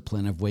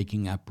discipline of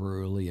waking up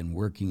early and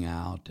working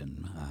out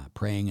and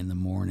praying in the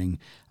morning.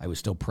 I was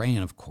still praying,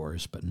 of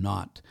course, but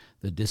not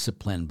the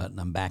discipline, but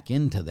I'm back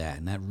into that.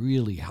 And that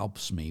really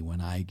helps me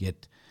when I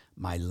get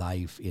my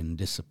life in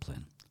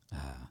discipline.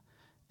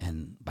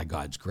 And by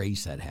God's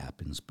grace that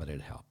happens, but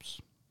it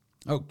helps.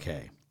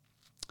 Okay.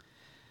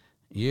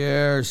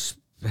 Your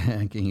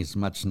spanking is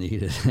much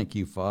needed. Thank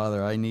you,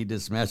 Father. I need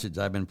this message.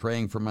 I've been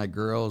praying for my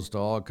girls to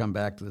all come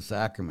back to the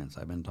sacraments.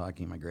 I've been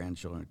talking to my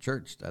grandchildren at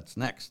church. That's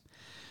next.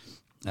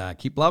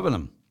 Keep loving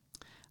them.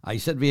 I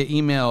said via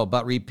email,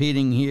 but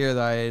repeating here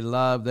that I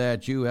love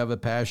that you have a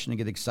passion to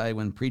get excited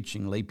when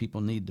preaching. Lay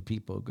people need the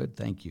people. Good.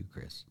 Thank you,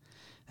 Chris.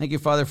 Thank you,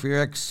 Father, for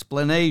your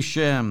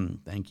explanation.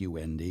 Thank you,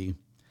 Wendy.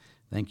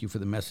 Thank you for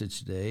the message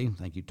today.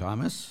 Thank you,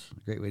 Thomas. A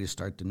great way to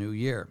start the new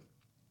year.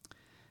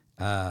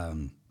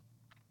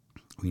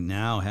 We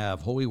now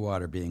have holy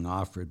water being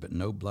offered, but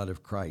no blood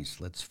of Christ.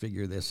 Let's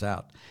figure this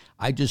out.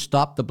 I just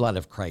stopped the blood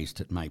of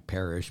Christ at my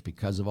parish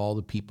because of all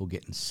the people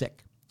getting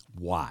sick.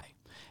 Why?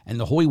 And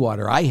the holy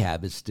water I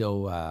have is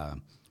still,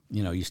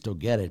 you still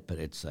get it, but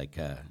it's like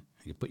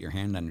you put your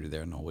hand under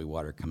there and the holy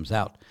water comes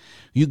out.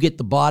 You get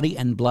the body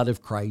and blood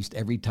of Christ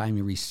every time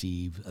you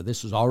receive.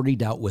 This was already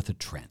dealt with a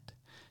Trent.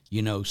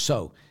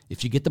 So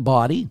if you get the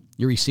body,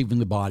 you're receiving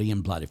the body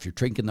and blood. If you're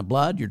drinking the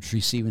blood, you're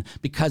receiving,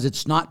 because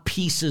it's not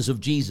pieces of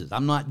Jesus.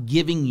 I'm not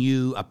giving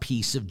you a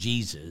piece of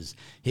Jesus,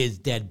 his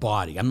dead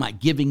body. I'm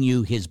not giving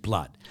you his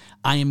blood.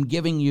 I am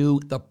giving you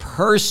the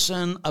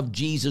person of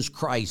Jesus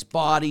Christ,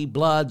 body,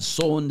 blood,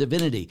 soul, and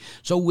divinity.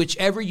 So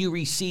whichever you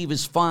receive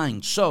is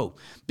fine. So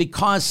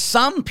because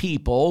some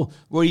people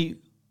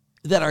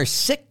that are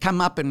sick come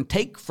up and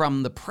take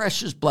from the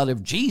precious blood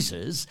of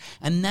Jesus,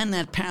 and then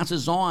that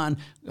passes on.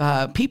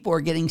 People are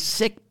getting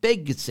sick,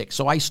 big get sick.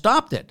 So I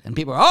stopped it. And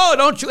people are, oh,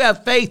 don't you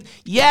have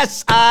faith?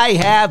 Yes, I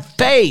have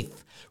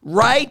faith,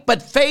 right?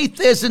 But faith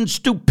isn't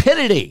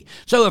stupidity.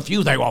 So if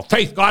you think, well,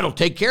 faith, God will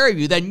take care of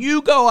you, then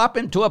you go up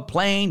into a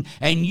plane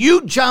and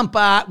you jump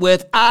out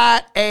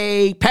without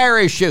a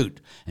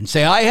parachute and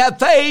say, I have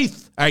faith.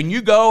 And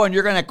you go and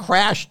you're going to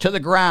crash to the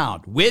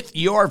ground with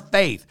your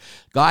faith.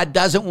 God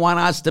doesn't want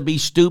us to be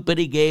stupid.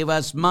 He gave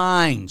us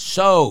minds.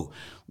 So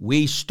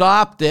we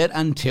stopped it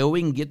until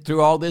we can get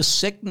through all this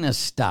sickness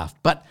stuff.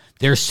 But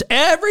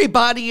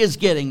everybody is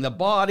getting the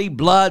body,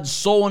 blood,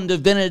 soul, and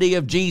divinity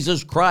of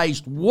Jesus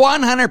Christ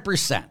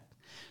 100%.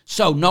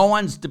 So no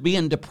one's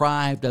being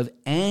deprived of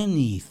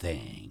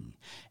anything.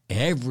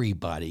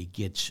 Everybody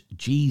gets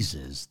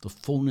Jesus, the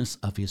fullness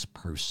of his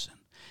person.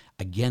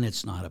 Again,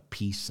 it's not a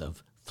piece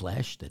of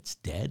flesh that's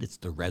dead. It's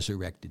the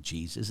resurrected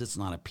Jesus. It's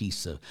not a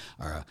piece of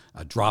or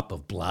a drop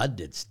of blood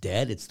that's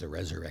dead. It's the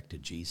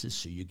resurrected Jesus.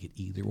 So you get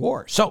either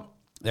or. So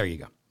there you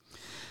go.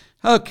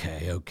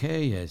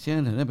 Okay, yes.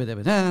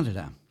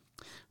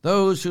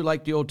 Those who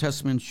like the Old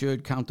Testament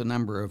should count the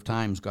number of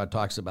times God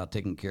talks about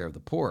taking care of the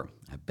poor.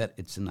 I bet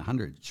it's in the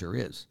hundreds. It sure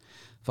is.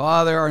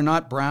 Father, are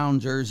not brown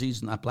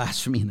jerseys not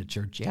blasphemy in the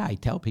church? Yeah, I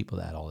tell people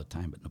that all the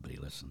time, but nobody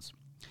listens.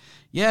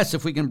 Yes,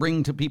 if we can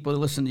bring to people to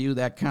listen to you,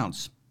 that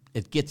counts.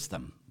 It gets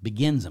them,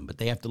 begins them, but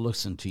they have to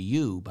listen to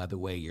you by the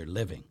way you're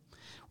living,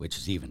 which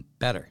is even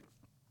better.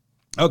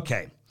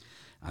 Okay,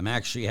 I'm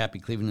actually happy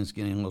Cleveland is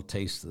getting a little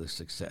taste of the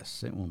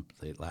success. It won't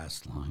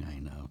last long, I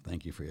know.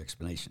 Thank you for your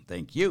explanation.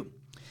 Thank you.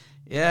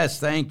 Yes,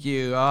 thank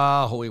you.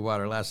 Holy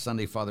water. Last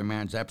Sunday, Father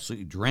Marins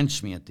absolutely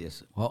drenched me at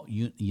this. Well,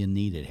 you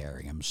need it,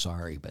 Harry. I'm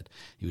sorry, but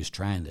he was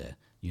trying to,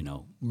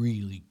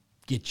 really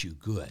get you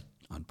good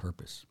on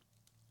purpose.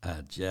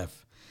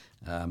 Jeff,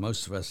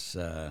 most of us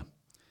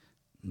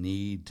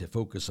need to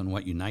focus on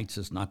what unites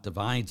us, not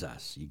divides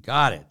us. You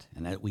got it.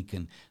 And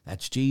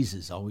that's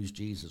Jesus, always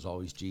Jesus,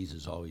 always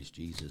Jesus, always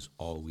Jesus,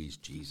 always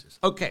Jesus.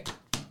 Okay,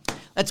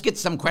 let's get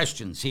some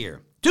questions here.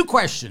 2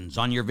 questions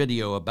on your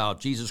video about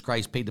Jesus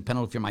Christ paid the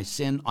penalty for my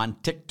sin on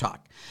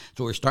TikTok.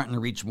 So we're starting to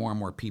reach more and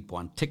more people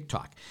on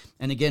TikTok.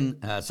 And again,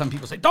 some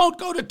people say, don't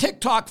go to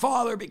TikTok,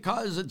 Father,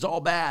 because it's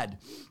all bad.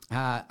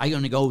 I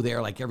only go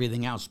there like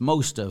everything else.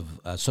 Most of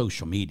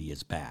social media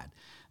is bad.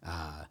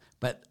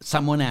 But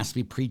someone asked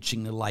me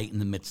preaching the light in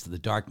the midst of the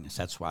darkness.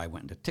 That's why I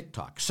went into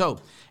TikTok.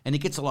 And it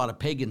gets a lot of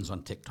pagans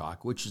on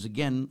TikTok, which is,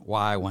 again,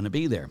 why I want to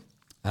be there.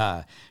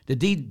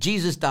 Did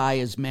Jesus die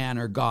as man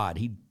or God?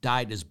 He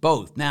died as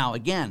both. Now,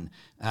 again,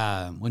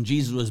 when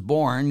Jesus was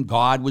born,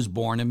 God was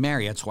born in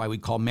Mary. That's why we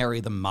call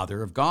Mary the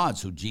mother of God.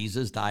 So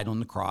Jesus died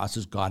on the cross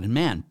as God and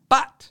man.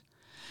 But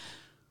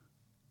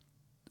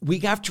we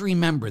have to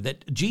remember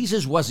that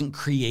Jesus wasn't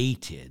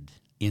created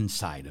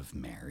inside of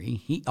Mary.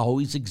 He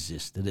always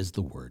existed as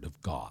the Word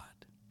of God.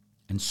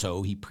 And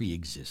so he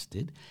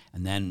pre-existed.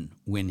 And then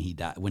when he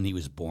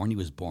was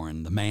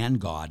born the man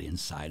God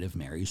inside of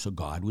Mary. So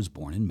God was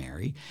born in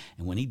Mary.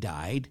 And when he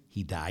died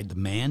the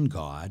man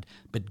God.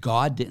 But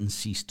God didn't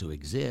cease to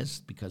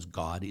exist because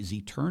God is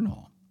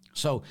eternal.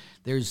 So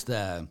you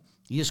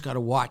just got to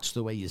watch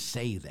the way you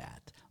say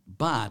that.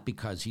 But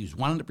because he was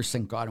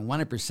 100% God and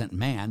 100%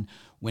 man,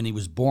 when he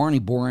was born,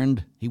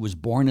 he was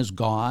born as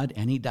God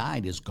and he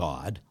died as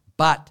God.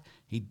 But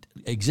He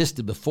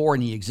existed before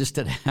and he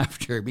existed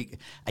after.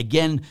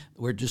 Again,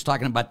 we're just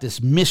talking about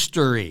this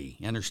mystery,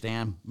 you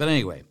understand? But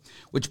anyway,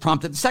 which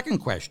prompted the second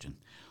question.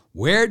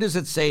 Where does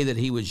it say that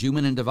he was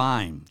human and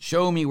divine?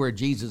 Show me where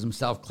Jesus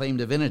himself claimed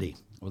divinity.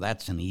 Well,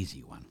 that's an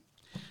easy one.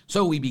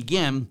 So we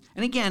begin,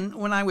 and again,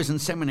 when I was in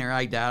seminary,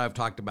 I've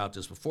talked about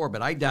this before,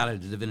 but I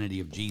doubted the divinity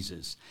of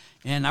Jesus.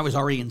 And I was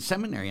already in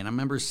seminary, and I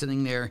remember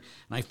sitting there, and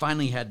I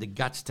finally had the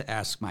guts to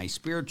ask my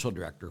spiritual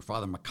director,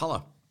 Father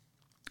McCullough.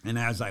 And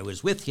as I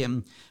was with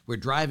him, we're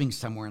driving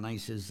somewhere, and I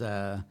says,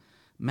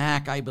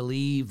 Mac, I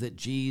believe that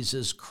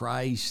Jesus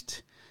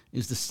Christ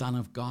is the Son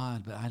of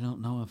God, but I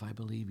don't know if I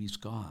believe he's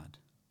God.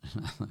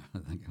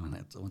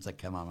 Once that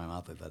came out of my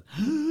mouth, I thought,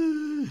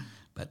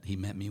 but he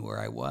met me where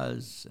I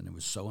was, and it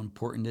was so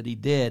important that he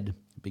did,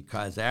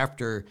 because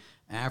after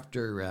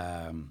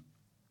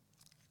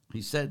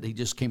he said, he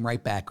just came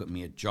right back with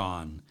me at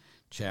John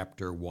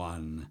chapter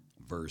 1,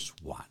 verse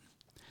 1.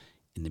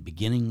 In the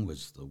beginning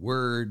was the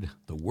Word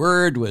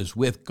was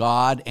with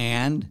God,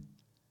 and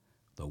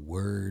the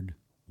Word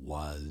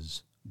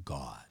was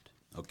God.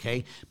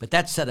 Okay? But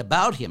that's said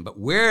about him. But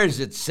where does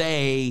it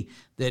say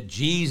that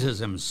Jesus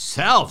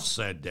himself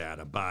said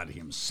that about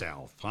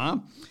himself, huh?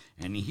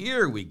 And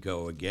here we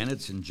go again.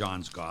 It's in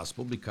John's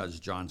Gospel, because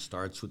John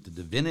starts with the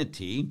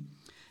divinity.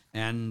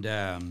 And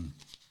I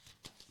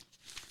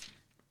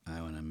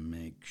want to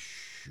make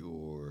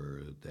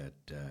sure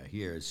that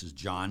here, this is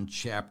John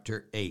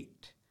chapter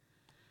 8.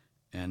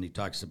 And he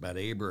talks about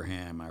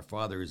Abraham. Our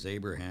father is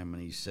Abraham.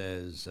 And he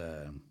says...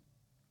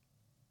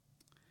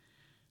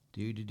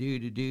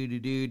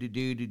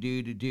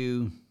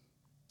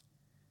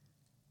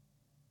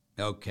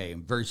 Okay,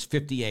 in verse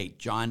 58,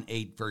 John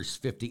 8, verse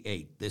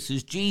 58. This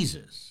is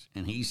Jesus,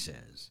 and he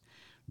says,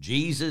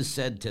 Jesus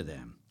said to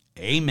them,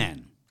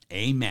 Amen,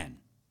 amen.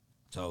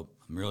 So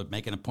I'm really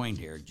making a point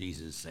here.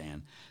 Jesus is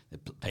saying,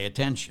 pay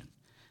attention.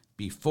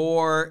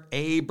 Before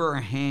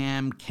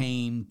Abraham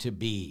came to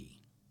be,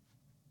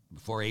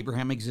 before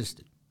Abraham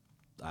existed,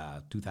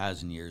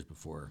 2,000 years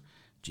before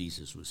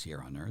Jesus was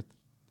here on earth,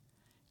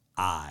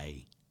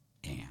 I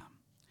am.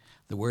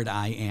 The word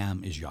I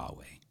am is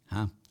Yahweh.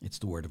 Huh? It's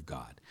the word of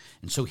God.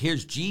 And so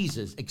here's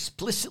Jesus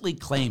explicitly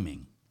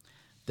claiming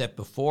that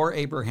before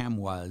Abraham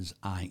was,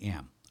 I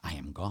am. I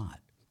am God.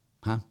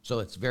 Huh? So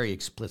it's very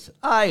explicit.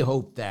 I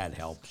hope that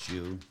helps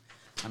you.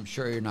 I'm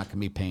sure you're not going to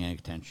be paying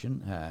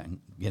attention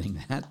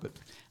getting that, but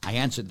I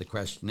answered the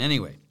question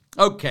anyway.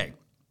 Okay.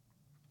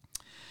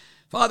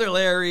 Father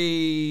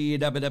Larry,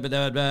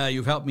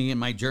 you've helped me in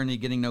my journey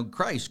getting to know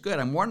Christ. Good.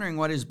 I'm wondering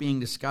what is being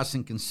discussed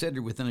and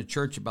considered within a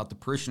church about the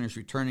parishioners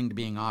returning to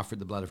being offered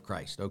the blood of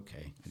Christ.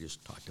 Okay, I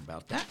just talked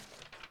about that.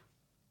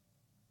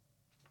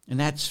 And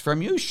that's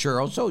from you,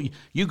 Cheryl. So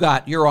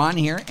you're on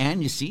here,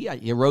 and you see,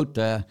 you wrote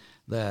the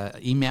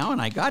email,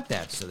 and I got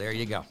that. So there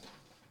you go.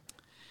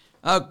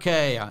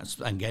 Okay,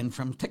 again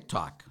from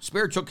TikTok.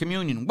 Spiritual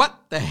communion.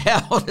 What the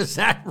hell does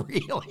that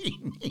really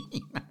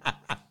mean?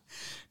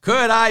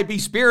 Could I be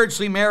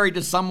spiritually married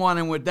to someone,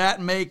 and would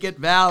that make it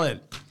valid?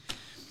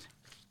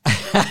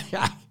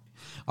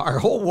 Our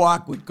whole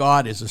walk with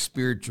God is a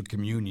spiritual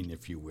communion,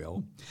 if you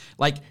will.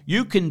 Like,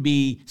 you can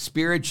be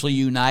spiritually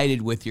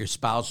united with your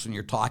spouse when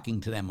you're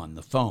talking to them on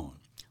the phone,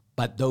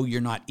 but though you're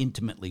not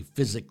intimately,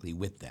 physically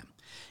with them.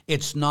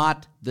 It's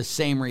not the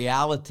same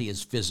reality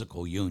as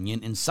physical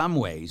union in some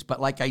ways, but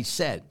like I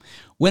said,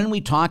 when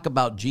we talk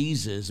about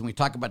Jesus and we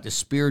talk about the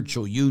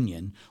spiritual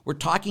union, we're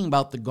talking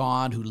about the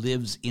God who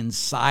lives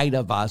inside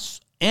of us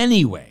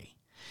anyway.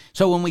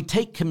 So when we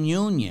take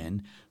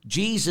communion,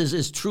 Jesus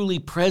is truly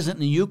present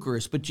in the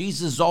Eucharist, but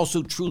Jesus is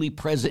also truly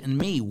present in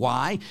me.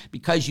 Why?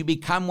 Because you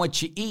become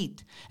what you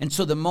eat. And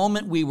so the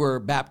moment we were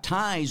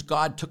baptized,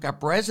 God took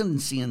up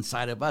residency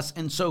inside of us.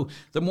 And so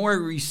the more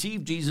we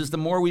receive Jesus, the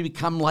more we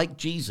become like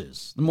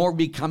Jesus. The more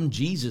we become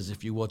Jesus,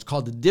 if you will. It's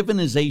called the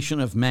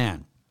divinization of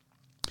man.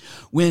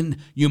 When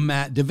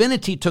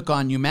divinity took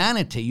on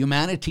humanity,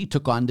 humanity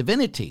took on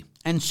divinity.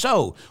 And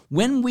so,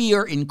 when we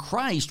are in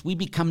Christ, we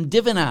become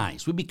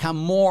divinized. We become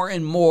more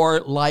and more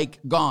like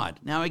God.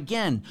 Now,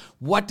 again,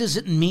 what does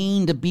it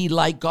mean to be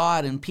like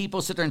God? And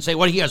people sit there and say,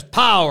 well, he has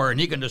power and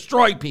he can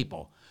destroy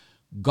people.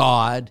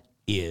 God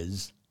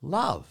is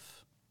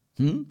love.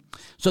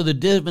 So the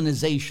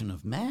divinization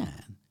of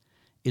man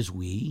is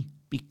we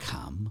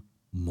become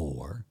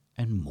more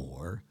and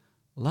more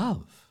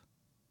love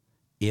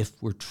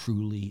if we're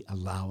truly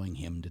allowing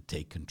him to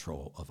take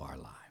control of our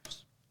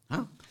lives.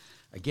 Huh?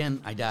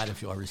 Again, I doubt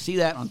if you'll ever see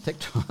that on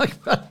TikTok,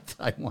 but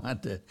I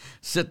want to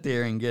sit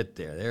there and get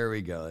there. There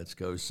we go. Let's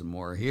go some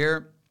more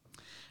here.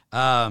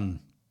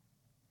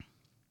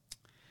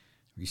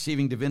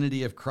 Receiving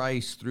divinity of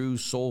Christ through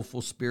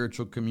soulful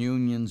spiritual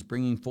communions,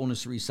 bringing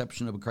fullness of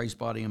reception of Christ's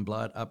body and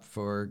blood up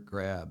for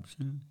grabs.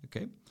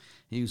 Okay.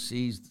 He who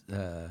sees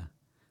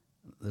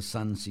the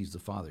Son sees the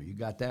Father. You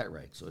got that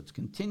right. So let's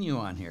continue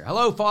on here.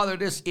 Hello, Father.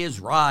 This is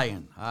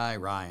Ryan. Hi,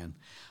 Ryan.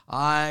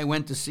 I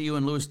went to see you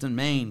in Lewiston,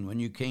 Maine when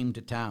you came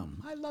to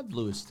town. I love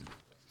Lewiston.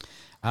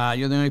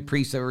 You're the only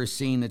priest I've ever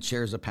seen that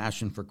shares a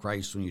passion for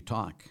Christ when you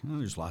talk.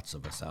 There's lots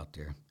of us out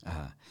there.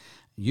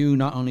 You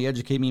not only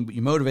educate me, but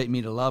you motivate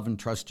me to love and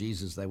trust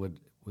Jesus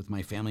with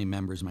my family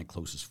members, my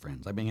closest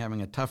friends. I've been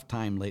having a tough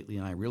time lately,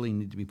 and I really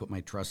need to put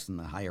my trust in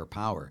the higher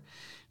power.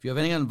 If you have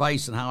any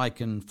advice on how I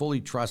can fully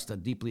trust,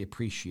 I'd deeply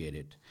appreciate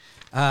it.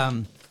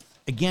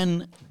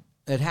 Again,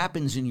 it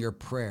happens in your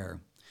prayer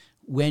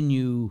when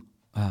you,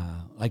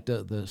 like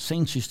the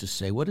saints used to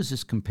say, what is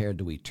this compared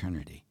to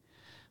eternity?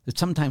 That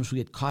sometimes we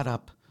get caught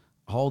up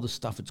all the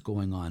stuff that's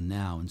going on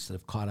now instead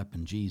of caught up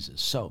in Jesus.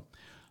 So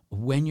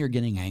when you're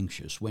getting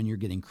anxious, when you're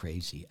getting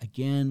crazy,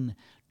 again,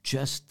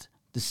 just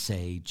to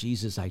say,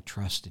 Jesus, I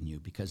trust in you,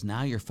 because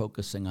now you're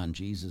focusing on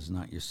Jesus,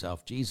 not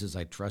yourself. Jesus,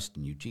 I trust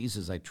in you.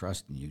 Jesus, I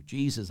trust in you.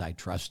 Jesus, I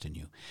trust in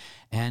you.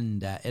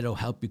 And it'll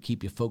help you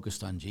keep you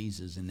focused on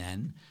Jesus, and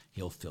then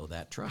he'll fill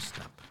that trust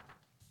up.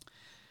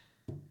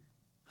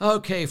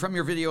 Okay, from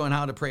your video on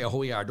how to pray a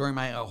Holy Hour. During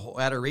my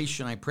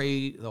adoration, I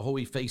pray the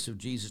Holy Face of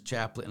Jesus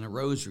Chaplet and a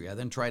rosary. I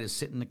then try to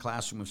sit in the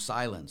classroom of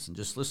silence and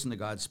just listen to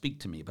God speak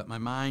to me. But my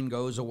mind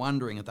goes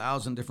a-wandering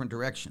 1,000 different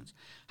directions.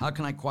 How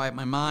can I quiet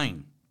my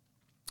mind?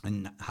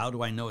 And how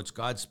do I know it's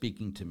God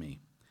speaking to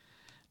me?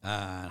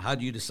 How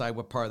do you decide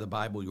what part of the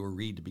Bible you will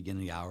read to begin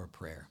the hour of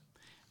prayer?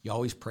 You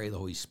always pray the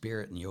Holy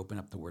Spirit and you open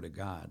up the Word of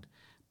God.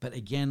 But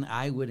again,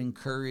 I would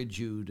encourage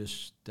you to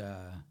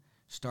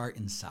start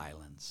in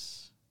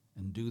silence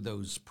and do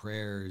those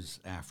prayers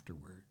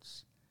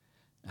afterwards.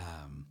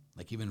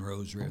 Like even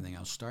rosary, everything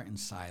else, start in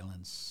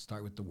silence,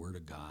 start with the Word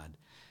of God,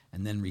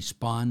 and then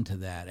respond to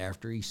that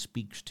after he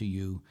speaks to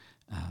you.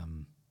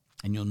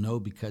 And you'll know,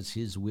 because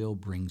his will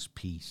brings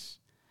peace.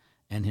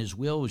 And his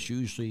will is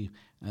usually,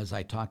 as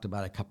I talked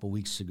about a couple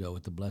weeks ago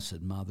with the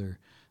Blessed Mother,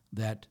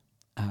 that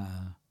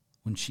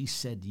when she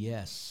said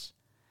yes,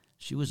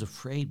 she was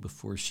afraid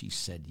before she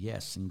said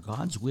yes. And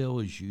God's will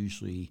is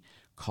usually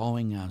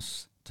calling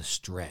us to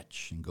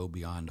stretch and go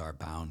beyond our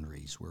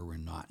boundaries where we're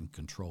not in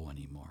control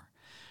anymore.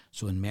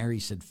 So when Mary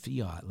said,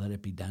 "Fiat, let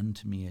it be done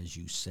to me as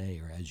you say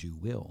or as you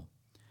will,"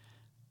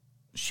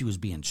 she was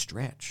being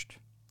stretched.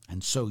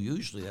 And so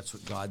usually that's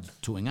what God's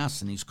doing us,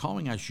 and he's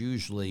calling us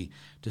usually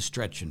to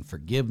stretch in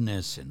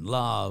forgiveness and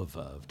love,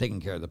 of taking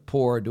care of the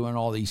poor, doing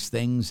all these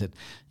things that,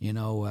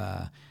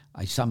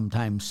 I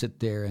sometimes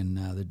sit there and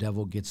the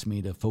devil gets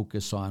me to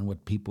focus on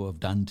what people have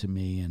done to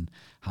me and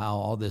how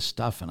all this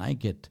stuff, and I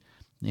get,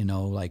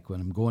 like when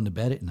I'm going to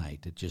bed at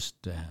night, it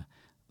just,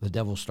 the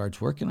devil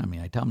starts working on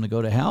me. I tell him to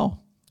go to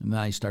hell. And then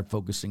I start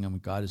focusing on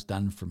what God has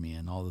done for me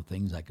and all the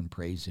things I can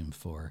praise him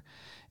for.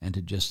 And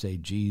to just say,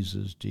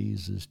 Jesus,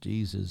 Jesus,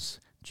 Jesus,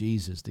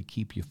 Jesus, to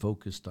keep you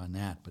focused on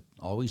that. But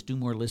always do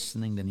more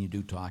listening than you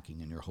do talking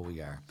in your holy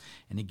hour.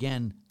 And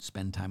again,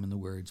 spend time in the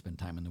Word, spend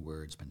time in the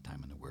Word, spend time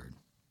in the Word.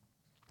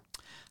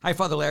 Hi,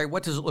 Father Larry.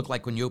 What does it look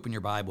like when you open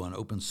your Bible and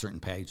open certain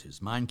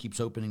pages? Mine keeps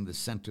opening the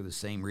center of the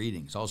same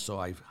readings. Also,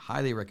 I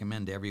highly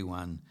recommend to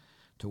everyone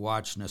to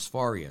watch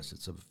Nespharius.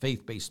 It's a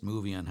faith-based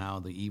movie on how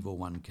the evil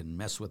one can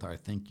mess with our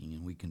thinking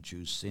and we can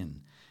choose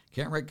sin.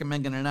 Can't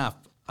recommend it enough.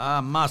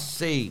 Must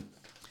see.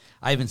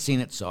 I haven't seen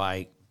it, so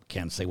I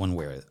can't say one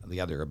way or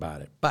the other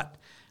about it. But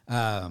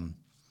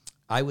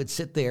I would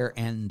sit there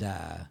and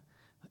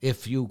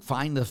if you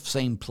find the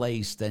same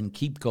place, then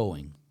keep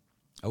going.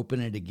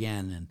 Open it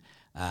again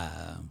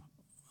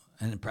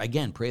and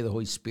again, pray the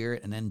Holy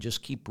Spirit, and then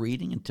just keep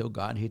reading until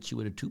God hits you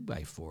with a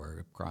 2x4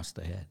 across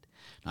the head.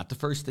 Not the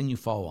first thing you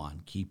fall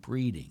on. Keep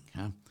reading.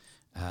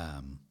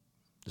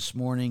 This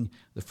morning,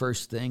 the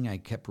first thing I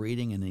kept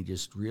reading, and he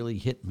just really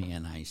hit me,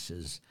 and I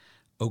says,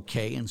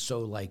 okay. And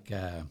so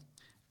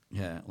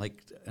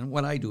and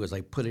what I do is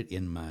I put it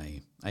in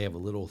I have a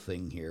little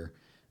thing here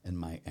in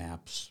my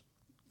apps,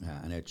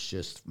 and it's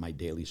just my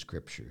daily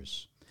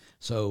scriptures.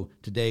 So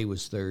today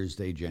was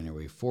Thursday,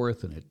 January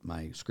 4th, and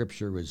my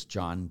scripture was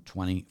John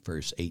 20,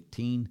 verse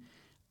 18.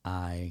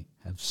 I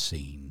have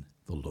seen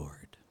the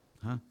Lord.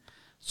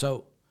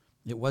 So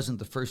it wasn't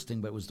the first thing,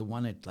 but it was the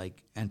one that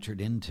entered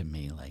into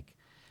me.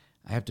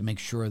 I have to make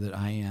sure that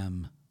I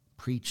am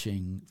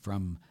preaching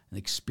from an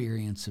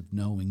experience of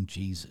knowing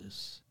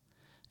Jesus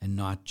and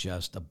not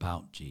just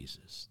about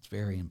Jesus. It's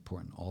very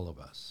important, all of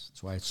us.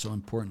 That's why it's so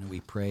important that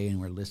we pray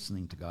and we're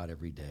listening to God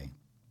every day.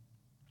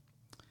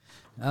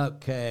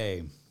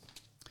 Okay.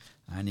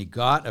 And you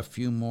got a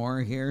few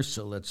more here,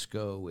 so let's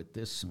go with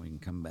this, and we can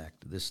come back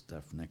to this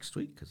stuff next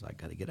week because I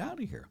got to get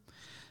out of here.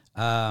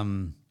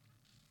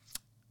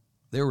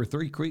 There were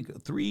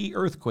three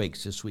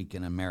earthquakes this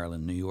weekend in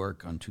Maryland, New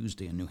York on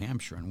Tuesday, and New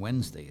Hampshire on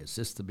Wednesday. Is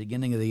this the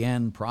beginning of the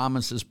end?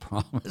 Promises,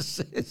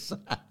 promises.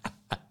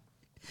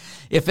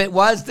 If it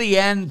was the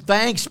end,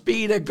 thanks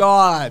be to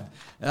God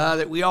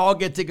that we all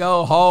get to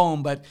go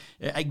home. But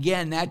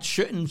again, that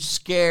shouldn't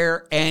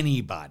scare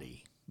anybody.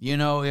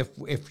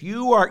 If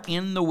you are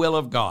in the will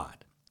of God,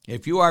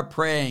 if you are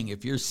praying,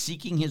 if you're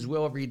seeking his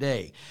will every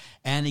day,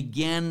 and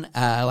again,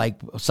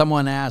 like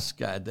someone asked,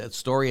 that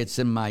story, it's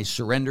in my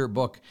Surrender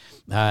book.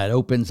 It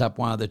opens up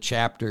one of the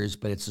chapters,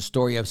 but it's the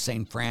story of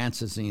St.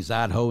 Francis, and he's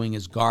out hoeing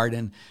his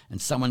garden,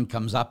 and someone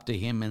comes up to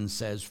him and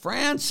says,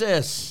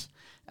 Francis,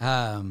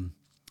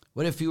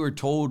 what if you were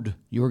told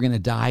you were going to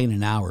die in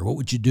an hour? What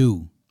would you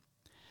do?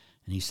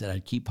 And he said,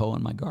 I'd keep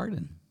hoeing my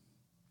garden.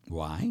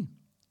 Why?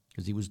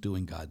 Because he was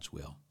doing God's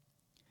will.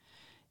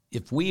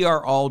 If we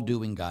are all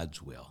doing God's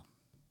will,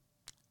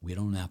 we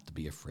don't have to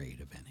be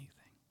afraid of anything.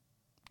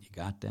 You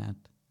got that?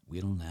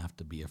 We don't have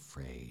to be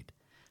afraid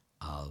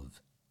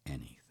of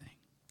anything.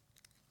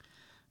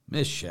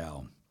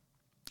 Michelle,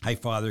 hi,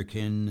 Father.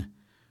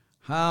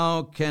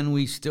 How can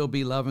we still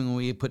be loving when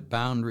we put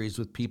boundaries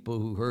with people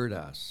who hurt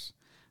us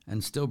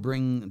and still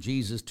bring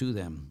Jesus to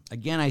them?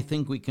 Again, I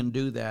think we can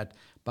do that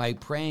by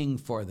praying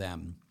for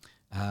them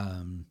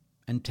and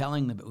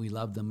telling them that we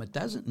love them. It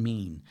doesn't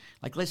mean,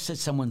 like let's say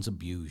someone's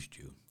abused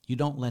you. You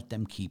don't let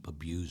them keep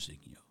abusing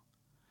you,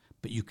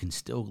 but you can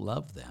still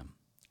love them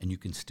and you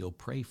can still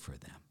pray for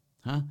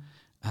them.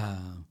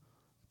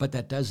 But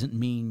that doesn't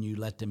mean you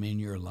let them in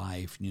your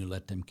life and you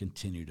let them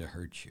continue to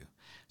hurt you.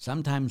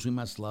 Sometimes we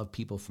must love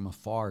people from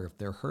afar if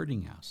they're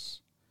hurting us.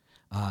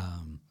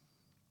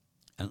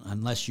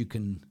 Unless you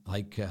can,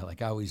 like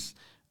I always,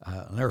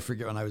 I'll never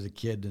forget when I was a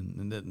kid,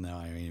 and no,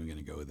 I ain't even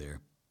going to go there.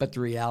 But the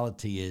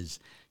reality is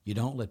you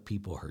don't let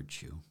people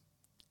hurt you,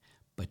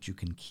 but you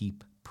can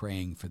keep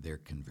praying for their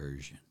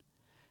conversion.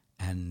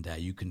 And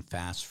you can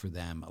fast for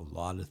them, a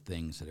lot of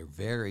things that are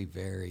very,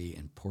 very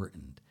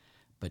important,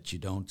 but you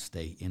don't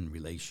stay in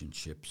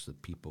relationships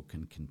that people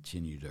can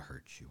continue to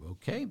hurt you,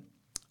 okay?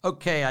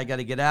 Okay, I got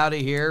to get out of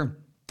here.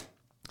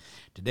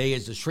 Today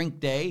is the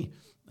shrink day.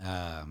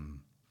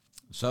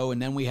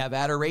 And then we have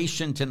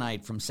adoration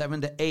tonight from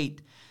 7 to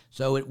 8.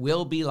 So it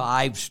will be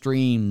live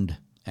streamed,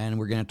 and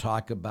we're going to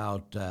talk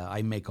about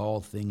I make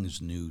all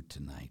things new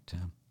tonight.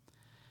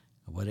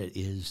 What it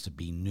is to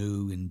be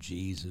new in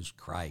Jesus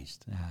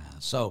Christ.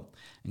 So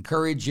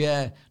encourage you,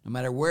 no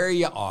matter where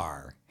you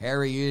are.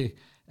 Harry,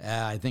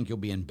 I think you'll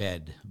be in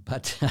bed,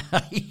 but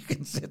you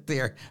can sit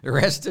there. The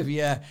rest of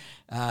you,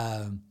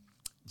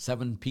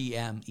 7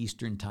 p.m.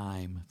 Eastern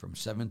Time, from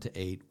 7 to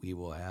 8, we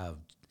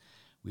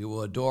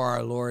will adore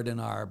our Lord and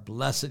our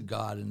blessed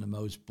God in the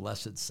most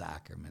blessed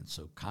sacrament.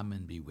 So come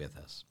and be with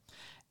us.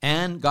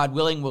 And God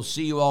willing, we'll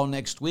see you all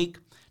next week.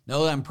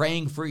 Know that I'm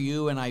praying for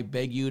you, and I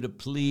beg you to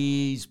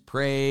please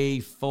pray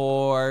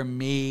for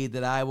me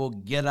that I will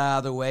get out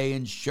of the way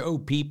and show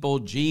people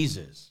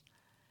Jesus.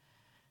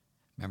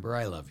 Remember,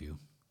 I love you.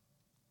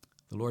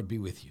 The Lord be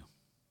with you.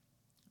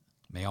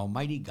 May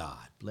Almighty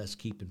God bless,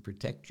 keep, and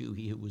protect you,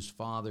 he who is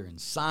Father and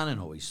Son and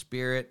Holy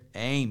Spirit.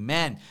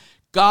 Amen.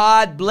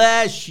 God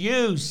bless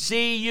you.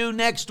 See you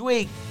next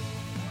week.